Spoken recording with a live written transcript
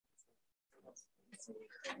All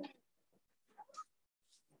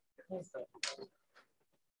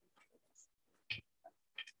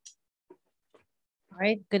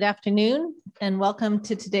right, good afternoon and welcome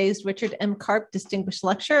to today's Richard M. Karp Distinguished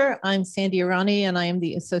Lecture. I'm Sandy Irani and I am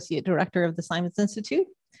the Associate Director of the Simons Institute.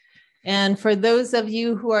 And for those of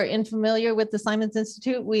you who are unfamiliar with the Simons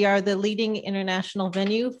Institute, we are the leading international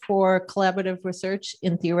venue for collaborative research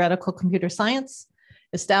in theoretical computer science,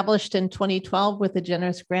 established in 2012 with a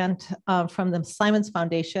generous grant from the Simons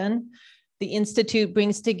Foundation. The Institute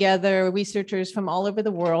brings together researchers from all over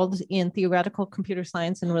the world in theoretical computer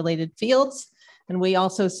science and related fields. And we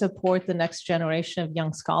also support the next generation of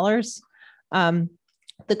young scholars.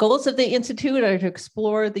 The goals of the Institute are to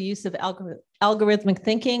explore the use of algorithmic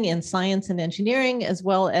thinking in science and engineering, as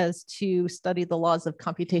well as to study the laws of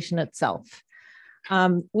computation itself.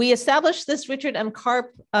 We established this Richard M.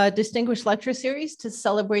 Karp Distinguished Lecture Series to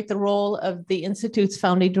celebrate the role of the Institute's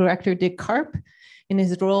founding director, Dick Karp, in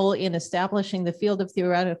his role in establishing the field of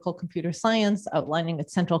theoretical computer science, outlining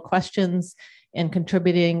its central questions, and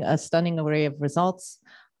contributing a stunning array of results.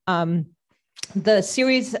 The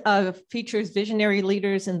series features visionary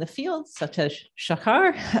leaders in the field, such as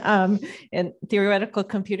Shachar, in theoretical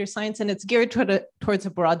computer science, and it's geared towards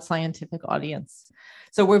a broad scientific audience.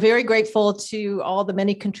 So we're very grateful to all the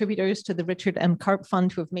many contributors to the Richard M. Karp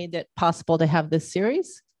Fund who have made it possible to have this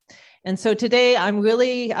series. And so today I'm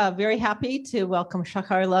really very happy to welcome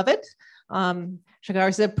Shachar Lovett. Shachar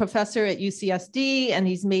is a professor at UCSD, and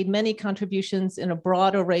he's made many contributions in a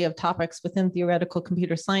broad array of topics within theoretical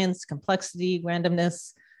computer science, complexity,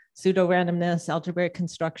 randomness, pseudo-randomness, algebraic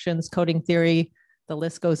constructions, coding theory, the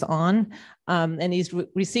list goes on. And he's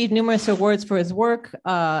received numerous awards for his work,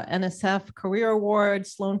 NSF Career Award,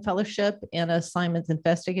 Sloan Fellowship, and a Simons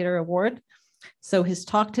Investigator Award. So his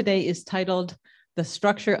talk today is titled The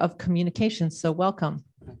Structure of Communication. So welcome.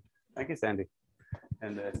 Thank you, Sandy.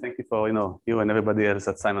 And thank you for, you and everybody else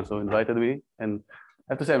at Simons who invited me. And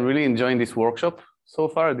I have to say, I'm really enjoying this workshop so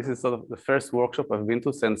far. This is sort of the first workshop I've been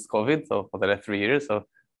to since COVID, so for the last 3 years. So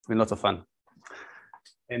it's been lots of fun.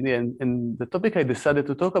 And the topic I decided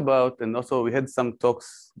to talk about, and also we had some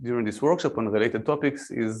talks during this workshop on related topics,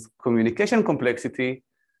 is communication complexity,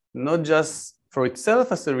 not just for itself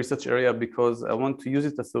as a research area, because I want to use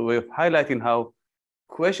it as a way of highlighting how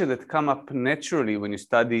questions that come up naturally when you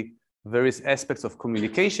study various aspects of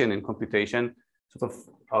communication and computation sort of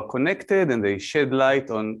are connected, and they shed light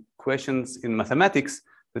on questions in mathematics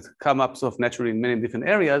that come up sort of naturally in many different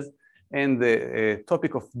areas. And the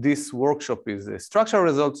topic of this workshop is structural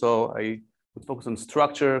results. So I would focus on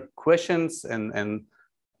structure, questions, and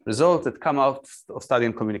results that come out of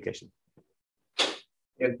studying communication.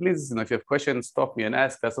 And please, if you have questions, stop me and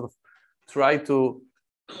ask. I sort of try to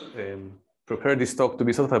prepare this talk to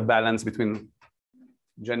be sort of a balance between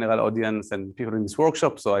general audience and people in this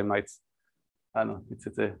workshop. So I might, I don't know,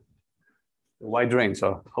 it's a wide range.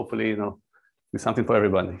 So hopefully, do something for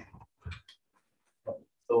everybody.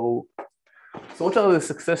 So what are the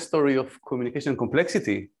success story of communication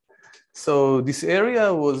complexity? So this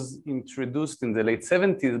area was introduced in the late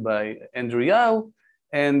 70s by Andrew Yao,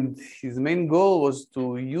 and his main goal was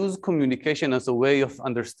to use communication as a way of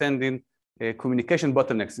understanding communication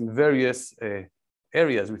bottlenecks in various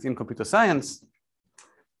areas within computer science.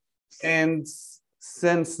 And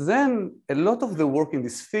since then, a lot of the work in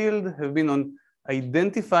this field have been on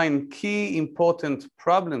identifying key important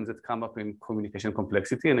problems that come up in communication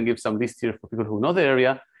complexity. And I give some list here for people who know the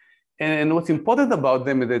area. And what's important about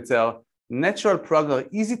them is that they are natural problems, are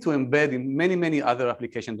easy to embed in many, many other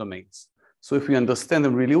application domains. So if we understand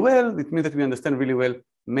them really well, it means that we understand really well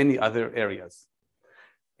many other areas.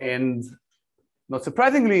 And not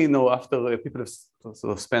surprisingly, after people have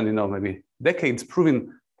sort of spent, maybe decades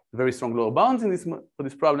proving very strong lower bounds for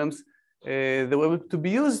these problems, they were able to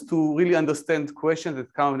be used to really understand questions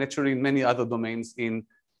that come naturally in many other domains in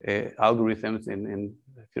algorithms and in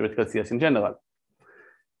theoretical CS in general.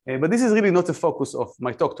 But this is really not the focus of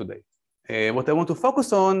my talk today. What I want to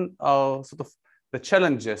focus on are sort of the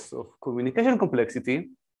challenges of communication complexity.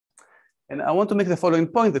 And I want to make the following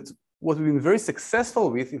point, that what we've been very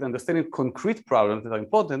successful with is understanding concrete problems that are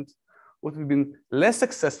important. What we've been less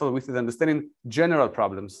successful with is understanding general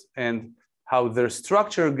problems and how their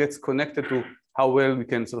structure gets connected to how well we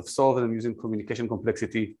can sort of solve them using communication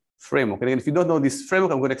complexity framework. And again, if you don't know this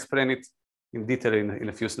framework, I'm going to explain it in detail in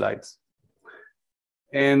a few slides.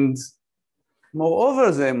 And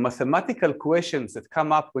moreover, the mathematical questions that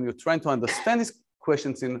come up when you're trying to understand these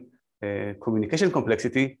questions in communication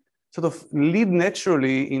complexity sort of lead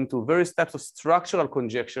naturally into various types of structural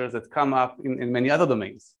conjectures that come up in many other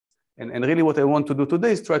domains. And really what I want to do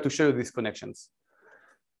today is try to show you these connections.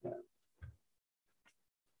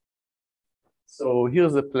 So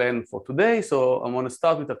here's the plan for today. So I'm going to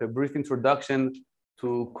start with like a brief introduction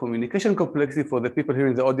to communication complexity for the people here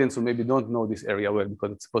in the audience who maybe don't know this area well,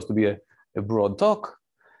 because it's supposed to be a broad talk.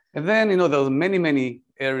 And then, there's many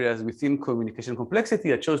areas within communication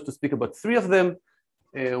complexity. I chose to speak about 3 of them.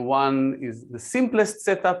 One is the simplest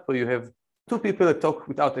setup, where you have 2 people that talk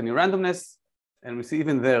without any randomness. And we see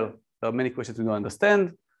even there are many questions we don't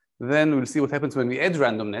understand. Then we'll see what happens when we add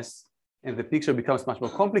randomness, and the picture becomes much more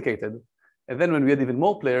complicated. And then when we add even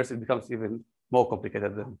more players, it becomes even more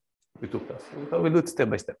complicated than we took us. So we'll do it step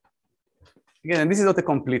by step. Again, and this is not a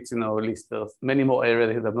complete list. There's many more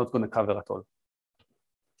areas that I'm not going to cover at all.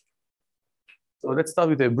 So let's start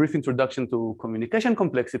with a brief introduction to communication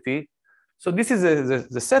complexity. So this is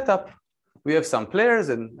the setup. We have some players,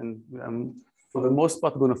 and for the most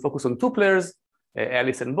part, we're going to focus on 2 players,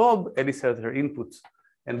 Alice and Bob. Alice has her input,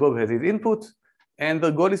 and Bob has his input. And the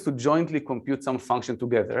goal is to jointly compute some function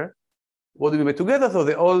together. What do we mean together?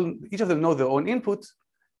 So each of them know their own input,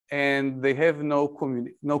 and they have no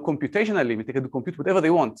computational limit. They can compute whatever they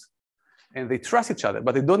want, and they trust each other,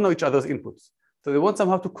 but they don't know each other's inputs. So they want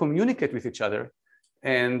somehow to communicate with each other,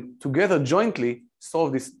 and together jointly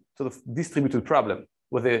solve this sort of distributed problem,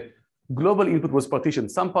 where the global input was partitioned.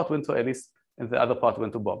 Some part went to Alice, and the other part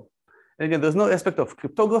went to Bob. And again, there's no aspect of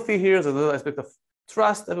cryptography here. There's no aspect of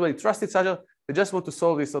trust. Everybody trusts each other. They just want to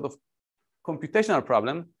solve this sort of computational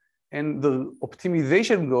problem. And the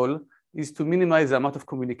optimization goal is to minimize the amount of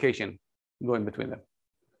communication going between them.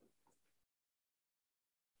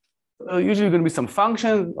 Usually going to be some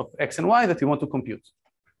function of x and y that you want to compute.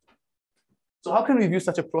 So how can we view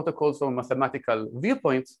such a protocol from a mathematical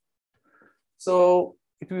viewpoint? So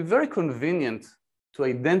it will be very convenient to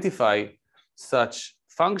identify such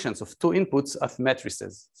functions of 2 inputs as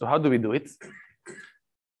matrices. So how do we do it?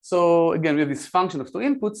 So again, we have this function of 2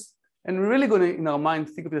 inputs, and we're really going to, in our mind,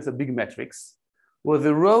 think of it as a big matrix, where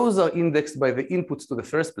the rows are indexed by the inputs to the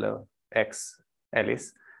first player, x,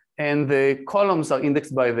 Alice, and the columns are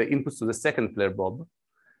indexed by the inputs to the second player, Bob.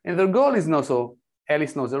 And their goal is now, so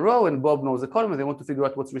Alice knows a row and Bob knows a column, and they want to figure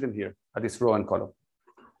out what's written here at this row and column.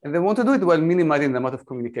 And they want to do it while minimizing the amount of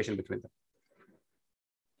communication between them.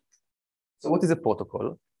 So what is a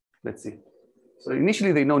protocol? Let's see. So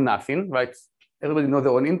initially they know nothing, right? Everybody knows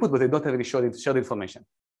their own input, but they don't have any shared information.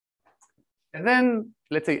 And then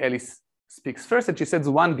let's say Alice speaks first, and she sends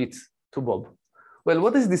 1 bit to Bob. Well,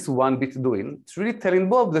 what is this 1 bit doing? It's really telling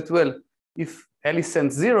Bob that, well, if Alice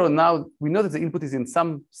sends 0, now we know that the input is in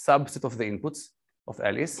some subset of the inputs of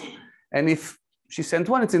Alice. And if she sent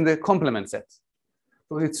 1, it's in the complement set.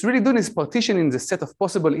 So what it's really doing is partitioning the set of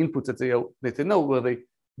possible inputs that they know, where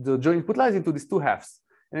the joint input lies into these 2 halves.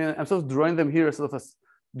 And I'm sort of drawing them here sort of as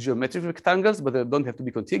geometric rectangles, but they don't have to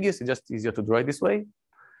be contiguous. It's just easier to draw it this way.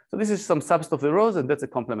 So this is some subset of the rows, and that's a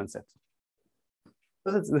complement set.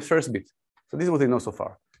 So that's the first bit. So this is what they know so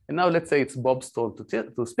far. And now let's say it's Bob's turn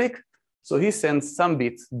to speak. So he sends some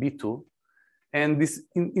bit, B2. And this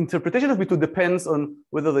interpretation of B2 depends on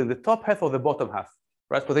whether they're in the top half or the bottom half,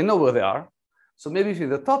 right? Because they know where they are. So maybe if in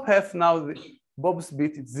the top half, now Bob's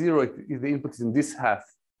bit is 0 if the input is in this half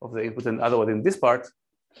of the input, and otherwise in this part.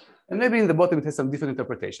 And maybe in the bottom, it has some different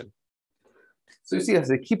interpretation. So you see, as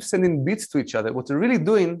they keep sending bits to each other, what they're really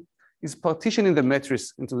doing is partitioning the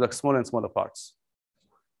matrix into like smaller and smaller parts.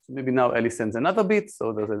 So maybe now Alice sends another bit,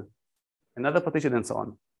 so there's another partition, and so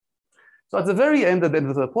on. So at the very end, at the end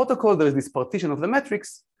of the protocol, there is this partition of the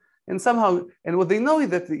matrix, and somehow, and what they know is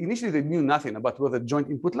that initially they knew nothing about where the joint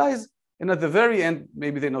input lies, and at the very end,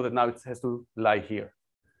 maybe they know that now it has to lie here.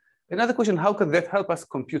 Another question, how can that help us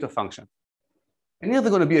compute a function? And here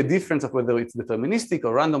there's going to be a difference of whether it's deterministic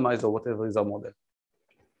or randomized or whatever is our model.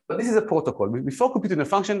 But this is a protocol. Before computing a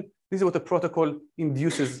function, this is what a protocol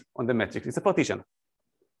induces on the matrix. It's a partition.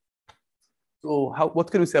 So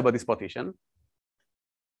what can we say about this partition?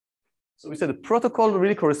 So we said the protocol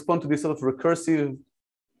really corresponds to this sort of recursive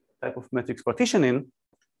type of matrix partitioning.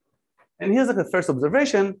 And here's like the first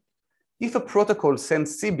observation. If a protocol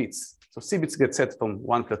sends C bits, so C bits get set from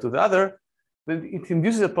one player to the other, then it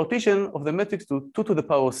induces a partition of the matrix to 2 to the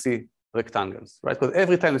power C rectangles, right? Because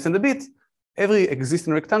every time you send a bit, every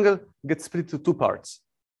existing rectangle gets split to 2 parts.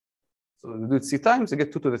 So you do it C times, you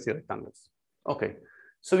get 2 to the C rectangles. Okay,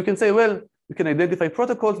 so we can say, well, we can identify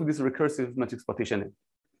protocols with this recursive matrix partitioning.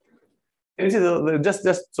 And you see,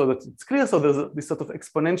 just so that it's clear, so there's this sort of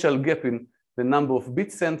exponential gap in the number of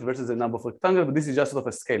bits sent versus the number of rectangles, but this is just sort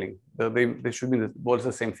of a scaling. They should be both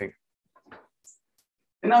the same thing.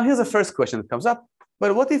 And now here's the first question that comes up.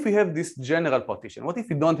 But what if we have this general partition? What if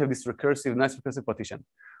we don't have this recursive, nice recursive partition?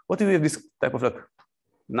 What if we have this type of like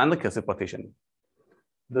non-recursive partition?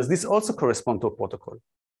 Does this also correspond to a protocol?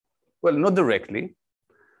 Well, not directly,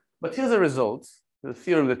 but here's the results. The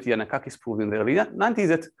theorem that Yanakakis proved in the early 90s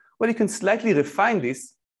that, well, you can slightly refine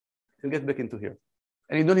this and get back into here.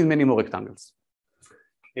 And you don't need many more rectangles.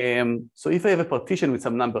 So if I have a partition with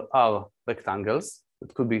some number R rectangles,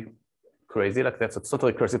 it could be crazy like that, so it's not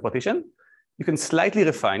a recursive partition, you can slightly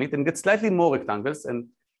refine it and get slightly more rectangles, and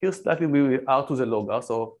here slightly will be R to the log R,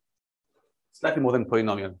 so slightly more than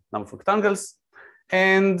polynomial number of rectangles.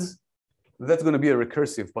 And that's going to be a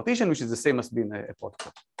recursive partition, which is the same as being a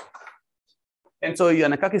protocol. And so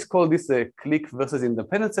Yanakakis called this a clique versus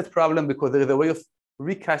independent set problem because there is a way of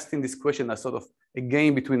recasting this question as sort of a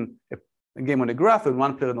game between a game on a graph, and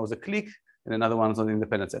one player knows a clique and another one is on the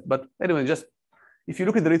independent set. But anyway, just if you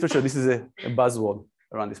look at the literature, this is a buzzword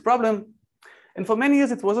around this problem. And for many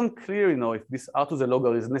years, it wasn't clear, if this R to the log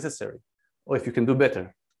R is necessary or if you can do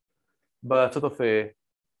better. But sort of a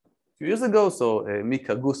few years ago, so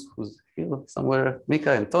Mika Gus, who's here somewhere,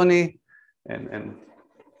 Mika and Tony and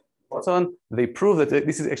so on, they proved that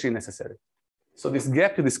this is actually necessary. So this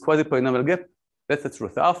gap, this quasi-polynomial gap, that's the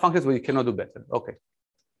truth. There are functions where you cannot do better. Okay.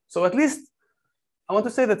 So at least I want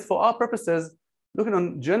to say that for our purposes, looking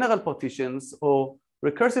on general partitions or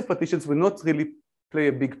recursive partitions will not really play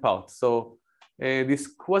a big part. So this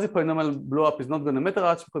quasi-polynomial blow-up is not going to matter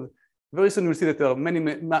much because very soon you'll see that there are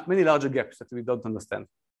many larger gaps that we don't understand.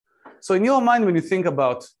 So in your mind, when you think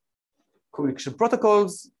about communication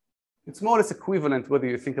protocols, it's more or less equivalent whether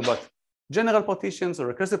you think about general partitions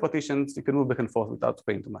or recursive partitions. You can move back and forth without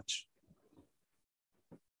paying too much.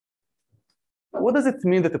 What does it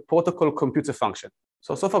mean that a protocol computes a function?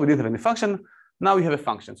 So far we didn't have any function. Now we have a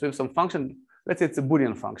function. So we have some function. Let's say it's a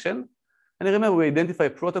Boolean function. And remember, we identify a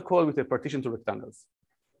protocol with a partition to rectangles.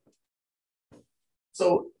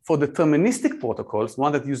 So for deterministic protocols,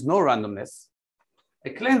 one that use no randomness, I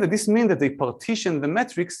claim that this means that they partition the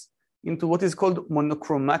matrix into what is called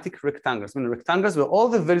monochromatic rectangles. I mean, rectangles where all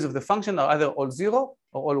the values of the function are either all 0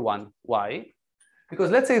 or all 1. Why? Because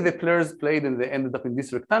let's say the players played and they ended up in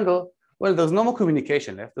this rectangle. Well, there's no more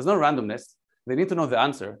communication left. There's no randomness. They need to know the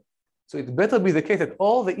answer. So it better be the case that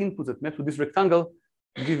all the inputs that map to this rectangle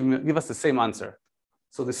give us the same answer.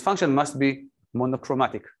 So this function must be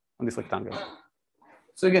monochromatic on this rectangle.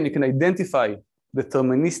 So again, you can identify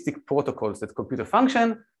deterministic protocols that compute a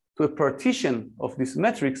function to a partition of this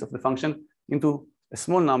matrix of the function into a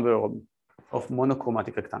small number of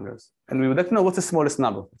monochromatic rectangles. And we would like to know what's the smallest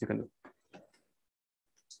number that you can do.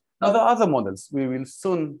 Now, there are other models. We will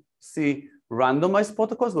soon see randomized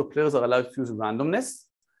protocols where players are allowed to use randomness.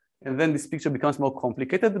 And then this picture becomes more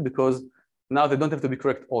complicated because now they don't have to be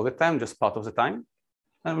correct all the time, just part of the time.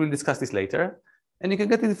 And we'll discuss this later. And you can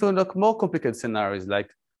get into more complicated scenarios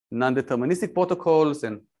like non-deterministic protocols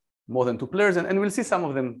and more than 2 players. And we'll see some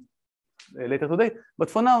of them later today.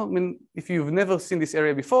 But for now, I mean, if you've never seen this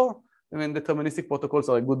area before, I mean, deterministic protocols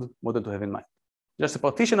are a good model to have in mind. Just a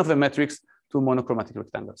partition of the matrix to monochromatic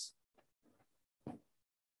rectangles.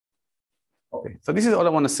 Okay, so this is all I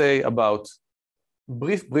want to say about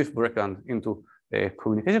brief background into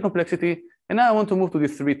communication complexity. And now I want to move to the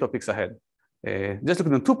 3 topics ahead. Just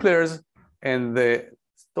looking at 2 players and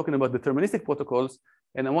talking about deterministic protocols.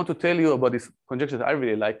 And I want to tell you about this conjecture that I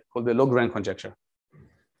really like called the log-rank conjecture.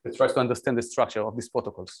 It tries to understand the structure of these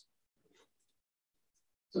protocols.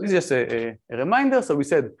 So this is just a reminder. So we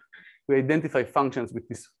said we identify functions with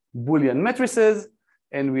these Boolean matrices,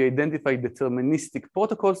 and we identify deterministic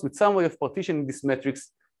protocols with some way of partitioning this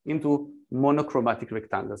matrix into monochromatic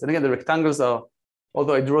rectangles. And again, the rectangles are,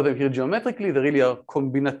 although I draw them here geometrically, they really are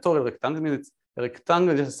combinatorial rectangles. I mean, it's a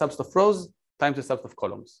rectangle, just a subset of rows times a subset of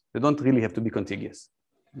columns. They don't really have to be contiguous,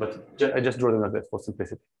 but I just draw them like that for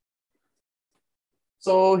simplicity.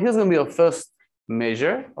 So here's going to be our first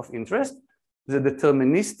measure of interest, the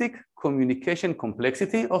deterministic communication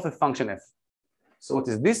complexity of a function f. So what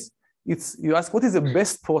is this? You ask, what is the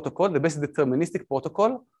best protocol, the best deterministic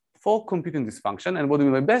protocol for computing this function? And what do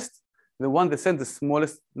we mean by best? The one that sends the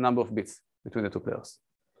smallest number of bits between the 2 players.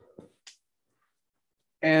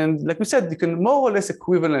 And like we said, you can more or less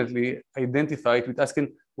equivalently identify it with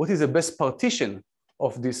asking, what is the best partition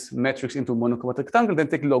of this matrix into monochromatic rectangle, then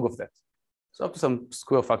take log of that. So up to some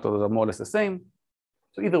square factors that are more or less the same.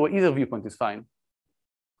 So either viewpoint is fine.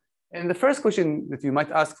 And the first question that you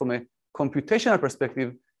might ask from a computational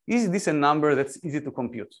perspective, is this a number that's easy to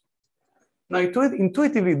compute? Now,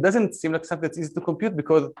 intuitively, it doesn't seem like something that's easy to compute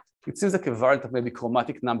because it seems like a variant of maybe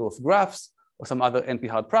chromatic number of graphs or some other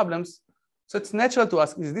NP-hard problems. So it's natural to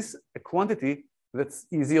ask, is this a quantity that's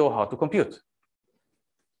easy or hard to compute?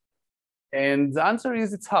 And the answer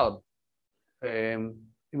is it's hard. In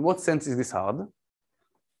what sense is this hard?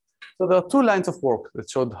 So there are 2 lines of work that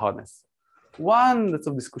showed hardness. One that's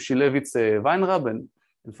of this Kushilevitz Weinrab and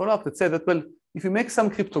follow-up that said that, well, if you make some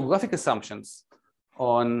cryptographic assumptions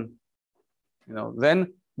on,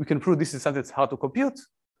 then we can prove this is something that's hard to compute.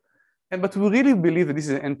 But we really believe that this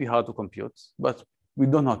is an NP hard to compute, but we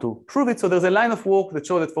don't know how to prove it. So there's a line of work that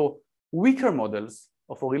shows that for weaker models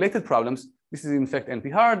or for related problems, this is in fact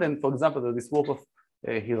NP hard. And for example, there's this work of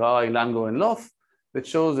Hirara, Ilango, and Loth that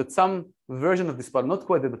shows that some version of this problem, not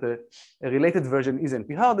quite, but a related version is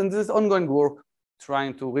NP hard. And this is ongoing work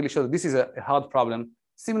trying to really show that this is a hard problem,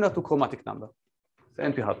 similar to chromatic number. It's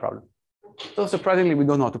an NP hard problem. So surprisingly, we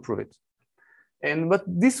don't know how to prove it. But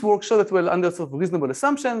this work showed that, well, under sort of reasonable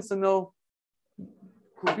assumptions,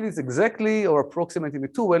 compute this exactly or approximating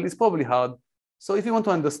it too well is probably hard. So if you want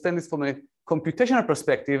to understand this from a computational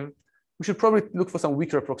perspective, we should probably look for some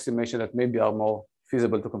weaker approximation that maybe are more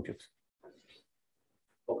feasible to compute.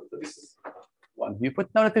 Okay, so this is one viewpoint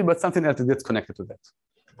narrative, but something else that gets connected to that.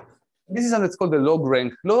 This is something that's called the log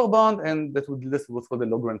rank lower bound, and that would list what's called the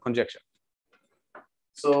log rank conjecture.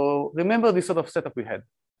 So remember this sort of setup we had.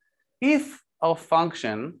 If our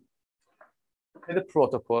function had a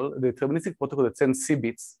protocol, the deterministic protocol that sends C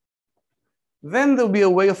bits, then there'll be a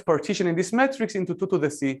way of partitioning this matrix into 2 to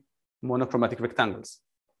the C monochromatic rectangles.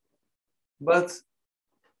 But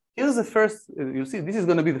here's the first, you see, this is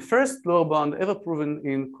going to be the first lower bound ever proven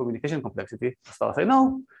in communication complexity, as far as I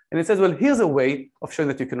know. And it says, well, here's a way of showing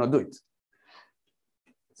that you cannot do it.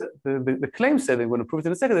 So the claim said, I'm going to prove it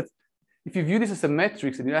in a second, that if you view this as a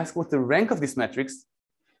matrix and you ask what's the rank of this matrix,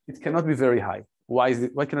 it cannot be very high. Why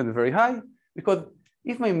cannot it be very high? Because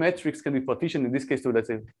if my matrix can be partitioned, in this case, to let's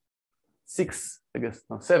say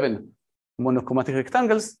 7 monochromatic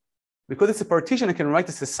rectangles, because it's a partition, I can write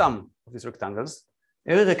as a sum of these rectangles.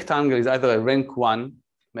 Every rectangle is either a rank 1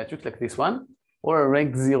 matrix like this one, or a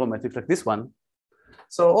rank 0 matrix like this one.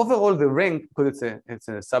 So overall, the rank, because it's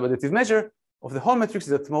a subadditive measure of the whole matrix,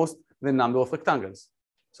 is at most the number of rectangles.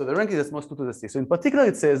 So the rank is at most 2 to the C. So in particular,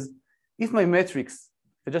 it says, if my matrix,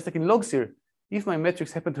 just like in logs here, if my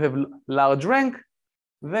matrix happen to have large rank,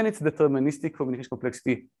 then its deterministic communication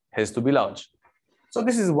complexity has to be large. So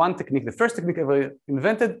this is one technique, the first technique ever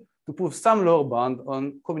invented to prove some lower bound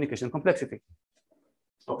on communication complexity.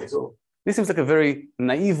 Okay, so this seems like a very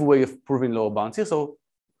naive way of proving lower bounds here. So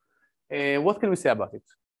what can we say about it?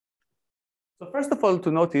 So first of all,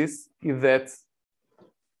 to notice is that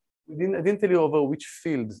I didn't tell you over which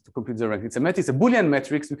field to compute the rank. It's a Boolean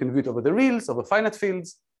matrix. You can view it over the reals, over finite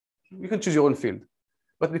fields. You can choose your own field.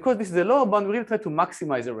 But because this is a lower bound, we really try to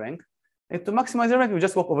maximize the rank. And to maximize the rank, we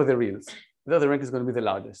just walk over the reals. There the rank is going to be the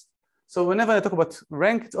largest. So whenever I talk about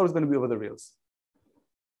rank, it's always going to be over the reals.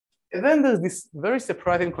 And then there's this very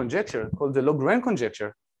surprising conjecture called the log rank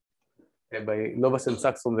conjecture by Lovett and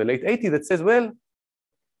Sachs from the late 80s that says, well,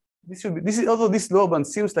 although this lower bound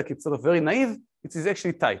seems like it's sort of very naive, it is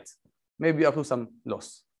actually tight, maybe up to some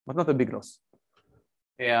loss, but not a big loss.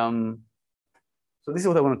 So this is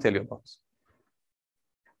what I want to tell you about.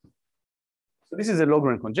 So this is a log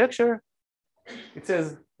rank conjecture. It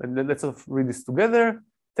says, let's sort of read this together.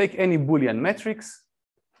 Take any Boolean matrix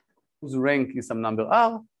whose rank is some number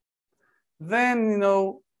R. Then,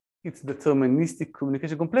 its deterministic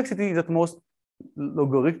communication complexity is at most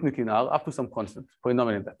logarithmic in R up to some constant,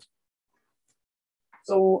 polynomial in that.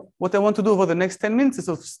 So what I want to do over the next 10 minutes is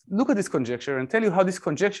to look at this conjecture and tell you how this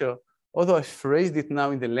conjecture, although I phrased it now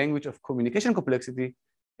in the language of communication complexity,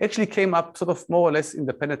 actually came up sort of more or less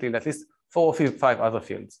independently in at least 4 or 5 other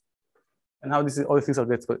fields, and how all these things are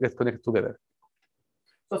get connected together.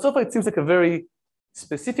 So far it seems like a very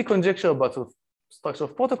specific conjecture about sort of structure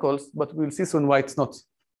of protocols, but we'll see soon why it's not.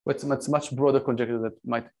 It's a much broader conjecture that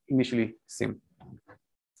might initially seem.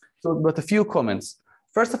 So, but a few comments.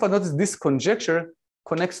 First of all, notice this conjecture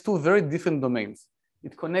connects 2 very different domains.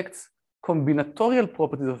 It connects combinatorial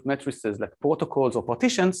properties of matrices like protocols or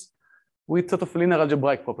partitions with sort of linear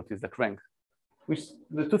algebraic properties like rank, which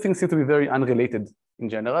the 2 things seem to be very unrelated in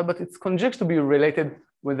general, but it's conjectured to be related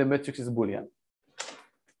when the matrix is Boolean.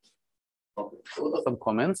 Okay, so those are some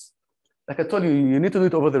comments. Like I told you, you need to do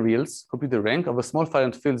it over the reals, compute the rank. Over small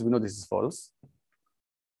finite fields, we know this is false.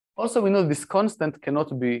 Also, we know this constant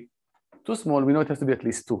cannot be too small. We know it has to be at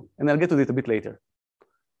least 2. And I'll get to it a bit later.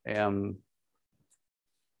 And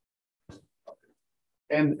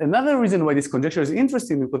another reason why this conjecture is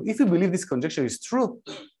interesting, because if we believe this conjecture is true,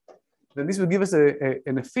 then this will give us an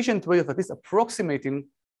efficient way of at least approximating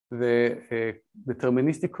the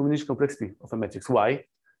deterministic communication complexity of a matrix. Why?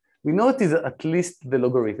 We know it is at least the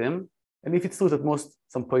logarithm. And if it's true, at most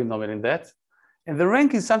some polynomial in that. And the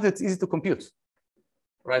rank is something that's easy to compute,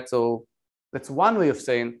 right? So that's one way of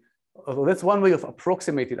saying, that's one way of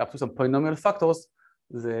approximating up to some polynomial factors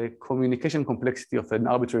the communication complexity of an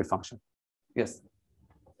arbitrary function. Yes?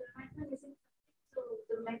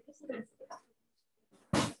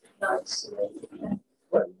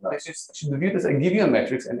 Well, I should view this. I give you a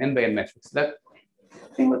matrix, an n by n matrix. That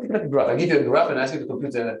think like a graph. I give you a graph and ask you to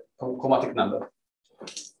compute a chromatic number.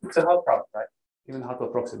 It's a hard problem, right? Even hard to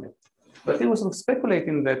approximate. But I was sort of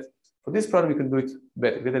speculating that for this problem, we can do it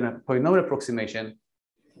better. Get a polynomial approximation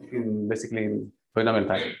in basically in polynomial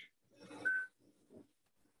time.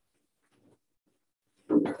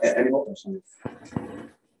 Any more questions?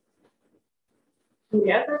 Do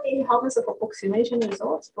you have any elements of approximation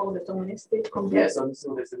results for deterministic complex? Yes, so this is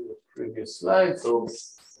what I said in the previous slide. So,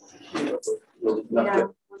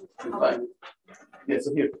 yeah,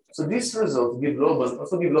 so here. So this result give low bound,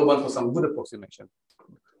 also give low bound for some good approximation.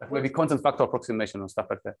 Like maybe constant factor approximation or stuff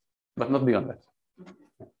like that, but not beyond that.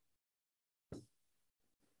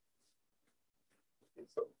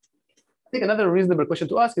 So I think another reasonable question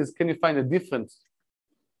to ask is, can you find a different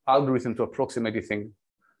algorithm to approximate the thing,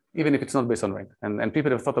 even if it's not based on rank? And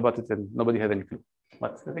people have thought about it and nobody had any clue.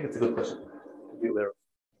 But I think it's a good question to be aware of.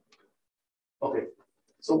 Okay,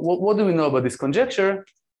 so what do we know about this conjecture?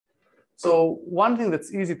 So one thing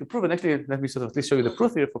that's easy to prove, and actually let me sort of at least show you the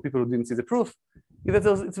proof here for people who didn't see the proof, is that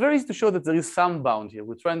it's very easy to show that there is some bound here.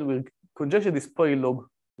 We conjecture this polylog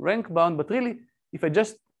rank bound, but really, if I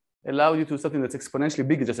just allow you to something that's exponentially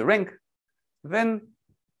big, just a rank, then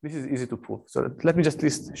this is easy to prove. So let me just at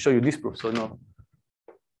least show you this proof. So no,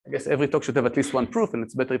 I guess every talk should have at least one proof, and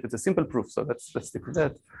it's better if it's a simple proof. So let's stick with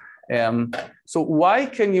that. So why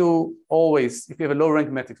can you always, if you have a low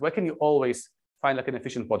rank matrix, why can you always find like an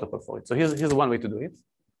efficient protocol for it? So here's one way to do it.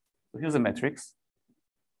 So here's a matrix.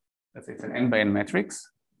 Let's say it's an n by n matrix,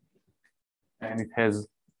 and it has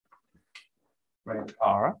rank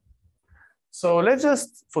R. So let's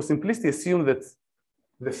just, for simplicity, assume that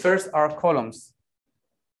the first R columns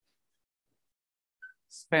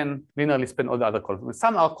linearly span all the other columns.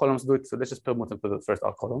 Some R columns do it, so let's just permute them to the first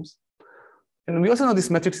R columns. And we also know this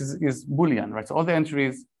matrix is Boolean, right? So all the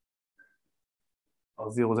entries are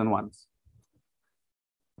zeros and ones.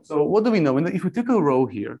 So what do we know? If we take a row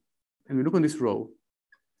here and we look on this row,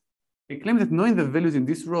 it claims that knowing the values in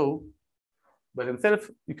this row by themselves,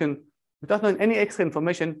 you can, without knowing any extra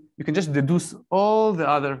information, you can just deduce all the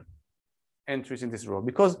other entries in this row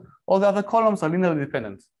because all the other columns are linearly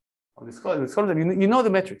dependent on this column. You know the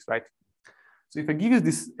matrix, right? So if I give you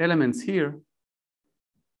these elements here,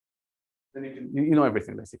 then you know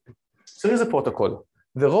everything basically. So here's a protocol.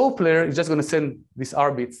 The row player is just going to send these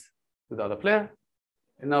R bits to the other player.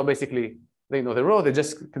 And now basically they know the row, they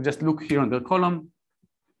can just look here on the column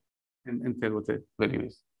and tell what the value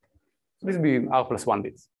is. So this will be R plus 1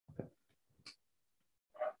 bits. Okay.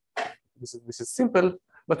 This is simple,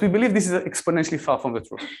 but we believe this is exponentially far from the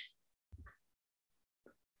truth.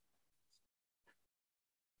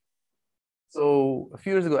 So a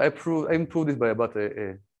few years ago, I improved this by about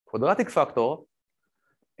a quadratic factor.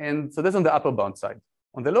 And so that's on the upper bound side.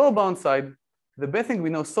 On the lower bound side, the best thing we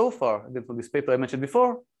know so far, again from this paper I mentioned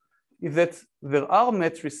before, is that there are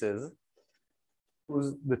matrices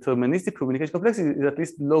whose deterministic communication complexity is at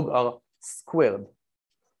least log R squared.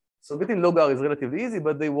 So getting log R is relatively easy,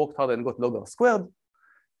 but they worked hard and got log R squared.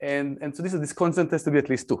 And so this constant has to be at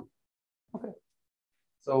least 2. Okay.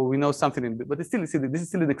 So we know something, but it's still, this is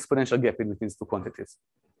still an exponential gap in between these two quantities.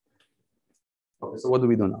 Okay, so what do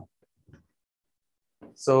we do now?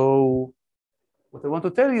 So what I want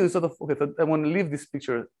to tell you is sort of, okay, so I want to leave this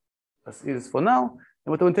picture as is for now.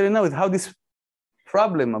 And what I want to tell you now is how this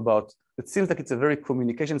problem about, it seems like it's a very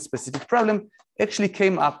communication specific problem, actually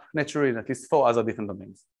came up naturally in at least 4 other different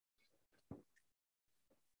domains.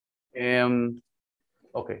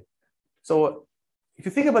 Okay, so if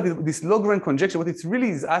you think about this log rank conjecture, what it really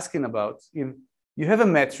is asking about is you have a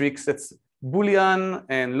matrix that's Boolean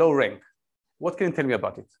and low rank. What can you tell me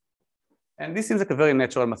about it? And this seems like a very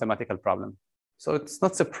natural mathematical problem. So it's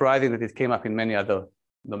not surprising that it came up in many other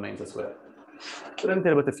domains as well. So let me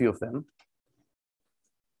tell you about a few of them.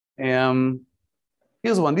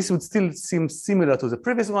 Here's one. This would still seem similar to the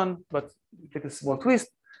previous one, but take a small twist.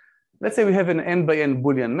 Let's say we have an n by n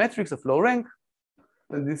Boolean matrix of low rank.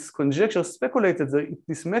 And this conjecture speculated that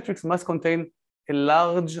this matrix must contain a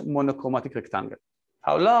large monochromatic rectangle.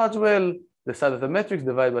 How large? Well, the size of the matrix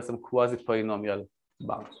divided by some quasi-polynomial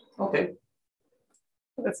bound. Okay,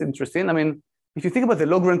 that's interesting. I mean, if you think about the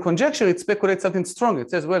log rank conjecture, it speculates something strong. It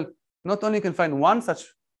says, well, not only you can find one such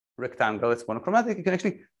rectangle that's monochromatic, you can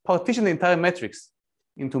actually partition the entire matrix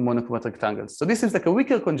into monochromatic rectangles. So this seems like a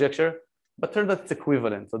weaker conjecture, but turns out it's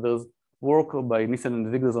equivalent. So there's work by Nissen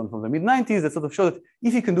and Wigderson from the mid-90s that sort of show that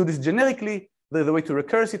if you can do this generically, there's a way to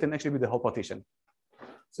recurse it and actually be the whole partition.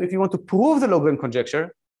 So if you want to prove the Lagrange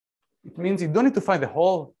conjecture, it means you don't need to find the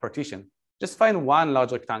whole partition. Just find one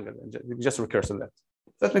large rectangle and just recurse on that.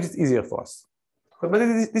 That makes it easier for us. But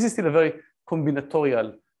this is still a very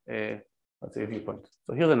combinatorial, let's say, viewpoint.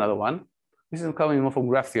 So here's another one. This is coming more from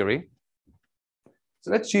graph theory.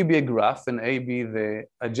 So let G be a graph and A be the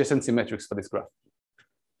adjacency matrix for this graph.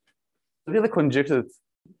 So here's the conjecture that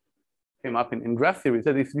came up in graph theory. It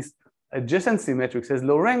said if this adjacency matrix has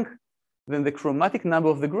low rank, then the chromatic number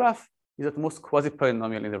of the graph is at most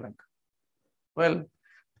quasi-polynomial in the rank. Well,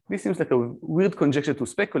 this seems like a weird conjecture to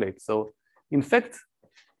speculate. So in fact,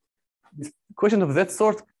 this question of that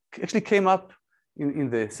sort actually came up in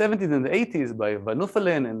the 70s and the 80s by Van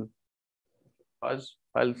Nuffelen and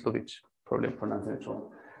Pavlovich, probably pronouncing it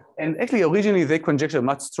wrong. And actually, originally, they conjectured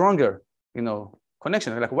much stronger,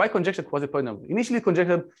 connection. Like, why conjecture quasi-polynomial? Initially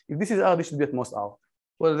conjectured, if this is R, this should be at most R.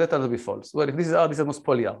 Well, that ought to be false. Well, if this is R, this is at most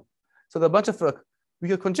poly R. So there are a bunch of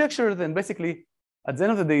weaker conjectures, and basically, at the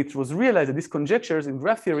end of the day, it was realized that these conjectures in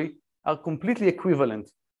graph theory are completely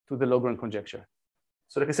equivalent to the Lagrange conjecture.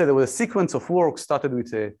 So like I said, there was a sequence of work started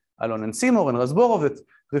with Alon and Seymour and Razborov that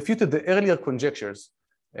refuted the earlier conjectures,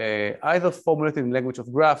 either formulated in language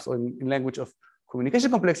of graphs or in language of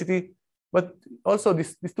communication complexity, but also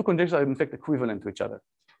these two conjectures are in fact equivalent to each other.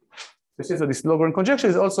 So this Lagrange conjecture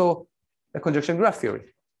is also a conjecture in graph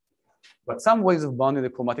theory, but some ways of bounding the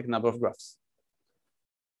chromatic number of graphs.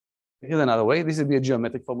 Here's another way. This would be a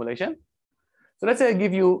geometric formulation. So let's say I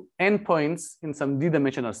give you n points in some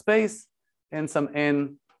d-dimensional space and some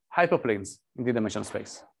n hyperplanes in d-dimensional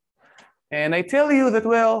space. And I tell you that,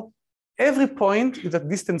 well, every point is at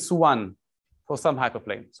distance 1 for some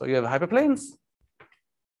hyperplane. So you have hyperplanes,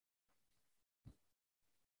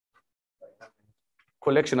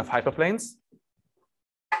 collection of hyperplanes,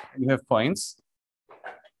 and you have points.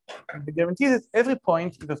 And the guarantee is that every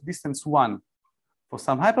point is at distance 1 for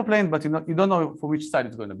some hyperplane, but you don't know for which side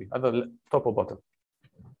it's going to be, either top or bottom.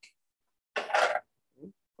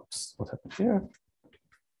 Oops, what happened here?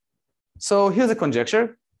 So here's a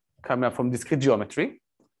conjecture coming up from discrete geometry.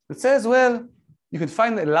 It says, well, you can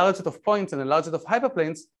find a large set of points and a large set of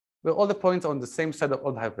hyperplanes where all the points are on the same side of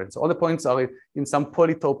all the hyperplanes. So all the points are in some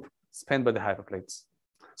polytope spanned by the hyperplanes.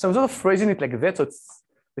 So I'm sort of phrasing it like that, so it's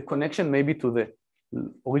the connection maybe to the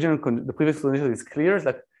original, the previous conjecture is clear. It's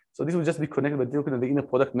like, so this will just be connected by looking at the inner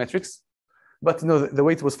product matrix. But the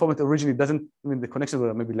way it was formed originally doesn't, the connections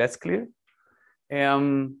were maybe less clear.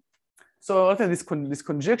 So after this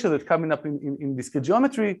conjecture that's coming up in discrete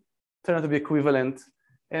geometry turned out to be equivalent.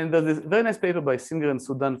 And there's this very nice paper by Singer and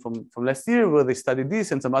Sudan from last year where they studied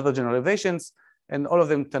this and some other generalizations, and all of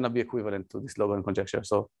them tend to be equivalent to this Lagrange conjecture.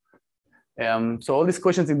 So all these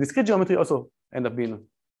questions in discrete geometry also end up being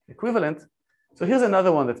equivalent. So here's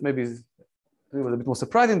another one that maybe is a bit more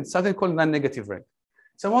surprising, something called non-negative rank.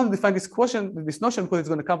 So I want to define this notion because it's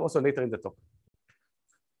going to come also later in the talk.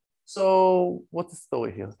 So what's the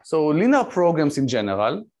story here? So linear programs in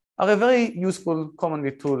general are a very useful,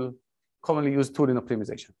 commonly used tool in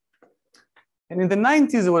optimization. And in the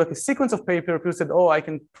 90s, there was like a sequence of papers. People said, oh, I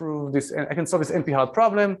can prove this, I can solve this NP-hard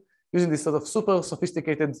problem using this sort of super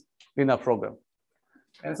sophisticated linear program.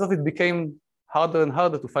 And so it became harder and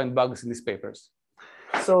harder to find bugs in these papers.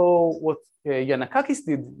 So what Yanakakis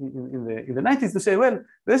did in the 90s to say, well,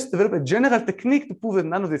 let's develop a general technique to prove that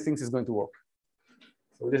none of these things is going to work.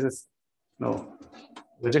 So this is,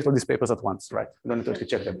 reject all these papers at once, right? You don't need to actually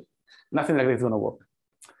check them. Nothing like that is going to work.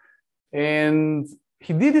 And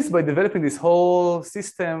he did this by developing this whole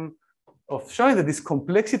system of showing that this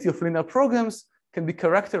complexity of linear programs can be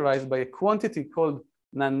characterized by a quantity called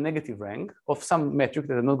non-negative rank of some metric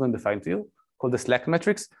that I'm not going to define to you, called the slack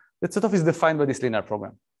matrix, that sort of is defined by this linear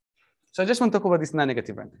program. So I just want to talk about this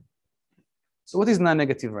non-negative rank. So what is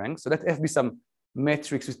non-negative rank? So let F be some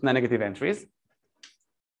matrix with non-negative entries.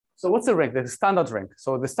 So what's the rank? The standard rank.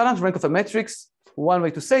 So the standard rank of a matrix, one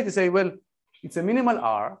way to say it is say, well, it's a minimal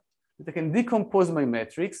R that I can decompose my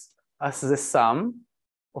matrix as the sum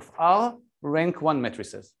of R rank 1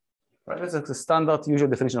 matrices. Right? That's like the standard usual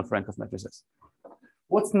definition of rank of matrices.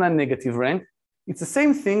 What's non-negative rank? It's the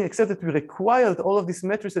same thing, except that we require that all of these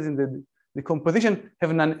matrices in the composition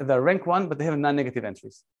have they're rank 1, but they have non-negative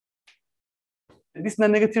entries. And this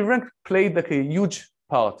non-negative rank played like a huge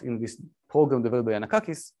part in this program developed by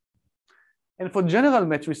Yanakakis. And for general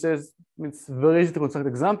matrices, it's very easy to construct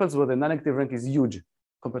examples where the non-negative rank is huge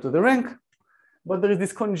compared to the rank. But there is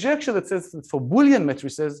this conjecture that says that for Boolean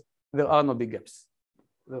matrices, there are no big gaps.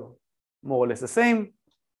 They're more or less the same.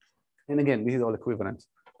 And again, this is all equivalent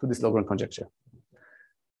to this Lagrange conjecture.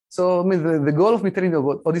 So the goal of me telling you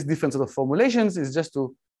about all these different sort of formulations is just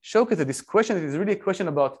to showcase that this question is really a question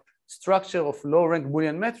about structure of low-rank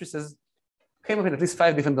Boolean matrices came up in at least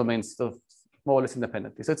 5 different domains, so more or less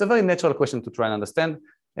independently. So it's a very natural question to try and understand,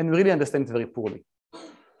 and we really understand it very poorly.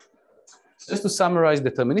 So just to summarize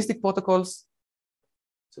deterministic protocols.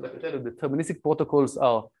 So like I tell you, deterministic protocols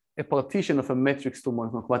are a partition of a matrix to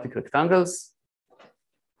monochromatic rectangles.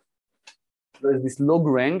 There is this log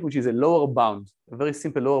rank, which is a lower bound, a very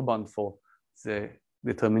simple lower bound for the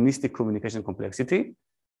deterministic communication complexity.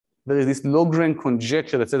 There is this log rank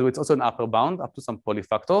conjecture that says it's also an upper bound up to some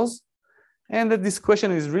polyfactors. And that this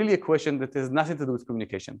question is really a question that has nothing to do with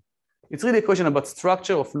communication. It's really a question about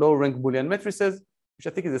structure of low rank Boolean matrices, which I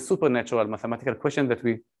think is a supernatural mathematical question that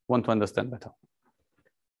we want to understand better.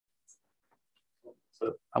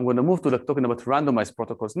 So I'm going to move to talking about randomized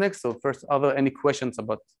protocols next. So first, are there any questions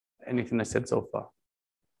about anything I said so far?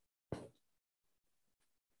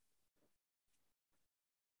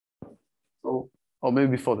 So, or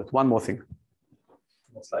maybe before that, one more thing.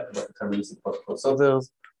 What's like about deterministic protocols? So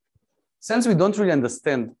since we don't really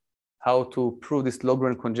understand how to prove this log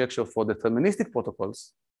rank conjecture for deterministic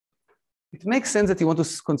protocols, it makes sense that you want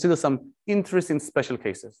to consider some interest in special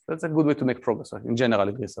cases. That's a good way to make progress, right? In general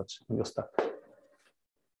in research in your stuff.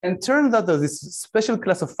 And turns out there's this special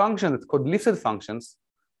class of functions that's called lifted functions,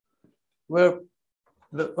 where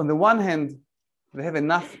on the one hand, they have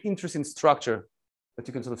enough interest in structure that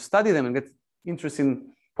you can sort of study them and get interest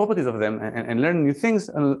in properties of them and learn new things.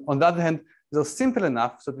 And on the other hand, they're simple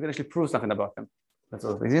enough so that we can actually prove something about them. That's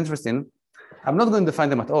what is interesting. I'm not going to define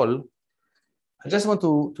them at all. I just want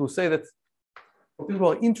to say that for people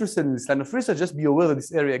who are interested in this line of research, just be aware that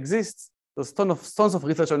this area exists. There's tons of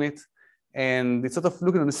research on it. And it's sort of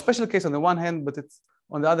looking on a special case on the one hand, but it's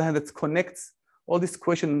on the other hand, it connects all this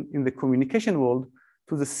question in the communication world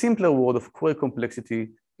to the simpler world of query complexity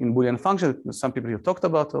in Boolean functions that some people have talked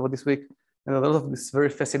about over this week. And a lot of these very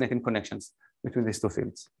fascinating connections between these two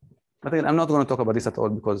fields. But again, I'm not going to talk about this at all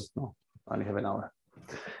because no, I only have an hour.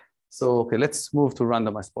 So, okay, let's move to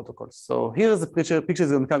randomized protocols. So here's the picture is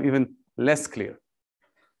going to become even less clear.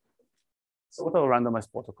 So what are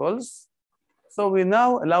randomized protocols? So we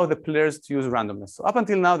now allow the players to use randomness. So up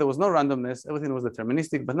until now, there was no randomness, everything was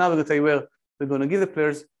deterministic, but now we're going to say, well, we're going to give the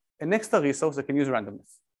players an extra resource that can use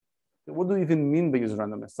randomness. So what do we even mean by use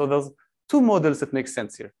randomness? So there's two models that make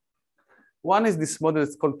sense here. One is this model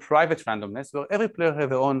that's called private randomness, where every player has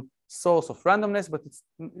their own source of randomness, but it's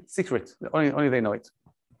secret, only they know it.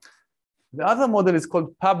 The other model is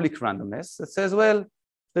called public randomness that says, well,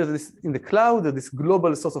 there's this in the cloud, there's this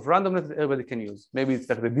global source of randomness that everybody can use. Maybe it's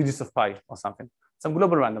like the digits of pi or something, some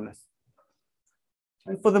global randomness.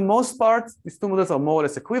 And for the most part, these two models are more or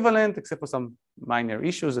less equivalent, except for some minor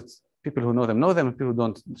issues that people who know them, and people who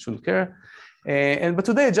don't shouldn't care. But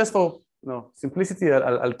today, just for simplicity,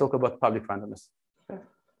 I'll talk about public randomness. Okay.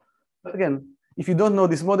 But again, if you don't know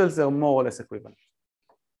these models, they're more or less equivalent.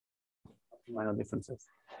 Minor differences.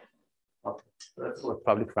 Okay, so that's what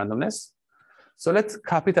public randomness. So let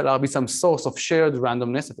capital R be some source of shared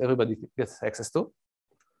randomness that everybody gets access to.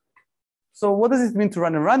 So what does it mean to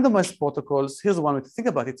run a randomized protocols? Here's one way to think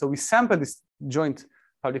about it. So we sample this joint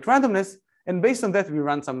public randomness, and based on that, we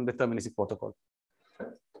run some deterministic protocol.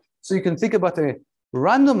 So you can think about a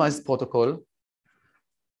randomized protocol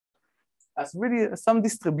as really some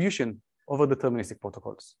distribution over deterministic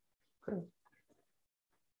protocols. Okay.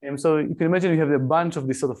 And so you can imagine you have a bunch of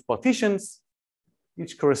these sort of partitions,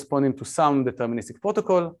 each corresponding to some deterministic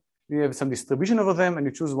protocol. You have some distribution over them, and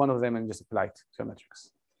you choose one of them and just apply it to your matrix.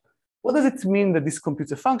 What does it mean that this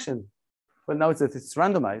computes a function? Well, now it's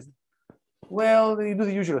randomized. Well, you do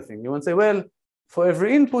the usual thing. You want to say, well, for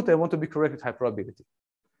every input, I want to be correct with high probability.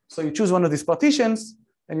 So you choose one of these partitions,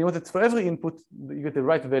 and you want it for every input, you get the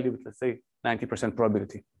right value with, let's say, 90%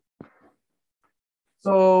 probability.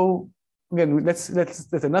 So again, let's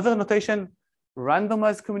another notation.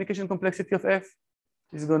 Randomized communication complexity of F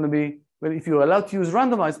is going to be, well, if you're allowed to use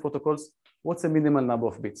randomized protocols, what's the minimal number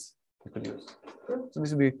of bits you can use? So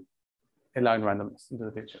this will be allowing randomness into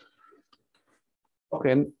the picture.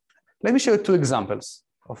 Okay, and let me show you two examples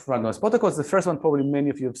of randomized protocols. The first one probably many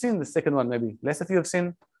of you have seen. The second one maybe less of you have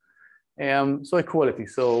seen. So equality.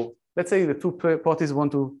 So let's say the two parties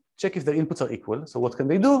want to check if their inputs are equal. So what can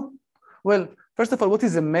they do? Well, first of all, what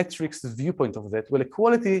is the matrix viewpoint of that? Well,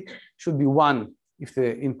 equality should be 1 if the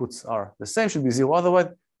inputs are the same, should be 0. Otherwise,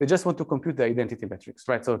 they just want to compute the identity matrix,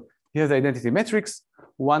 right? So here's the identity matrix.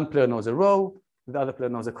 One player knows a row, the other player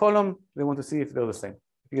knows a column. They want to see if they're the same.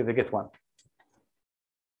 They get 1.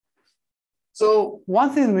 So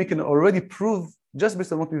one thing we can already prove just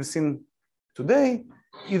based on what we've seen today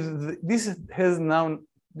is this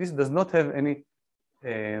does not have any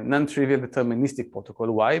non-trivial deterministic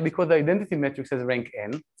protocol. Why? Because the identity matrix has rank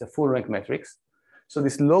n. It's a full rank matrix. So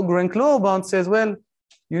this log rank lower bound says, well,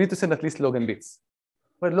 you need to send at least log n bits.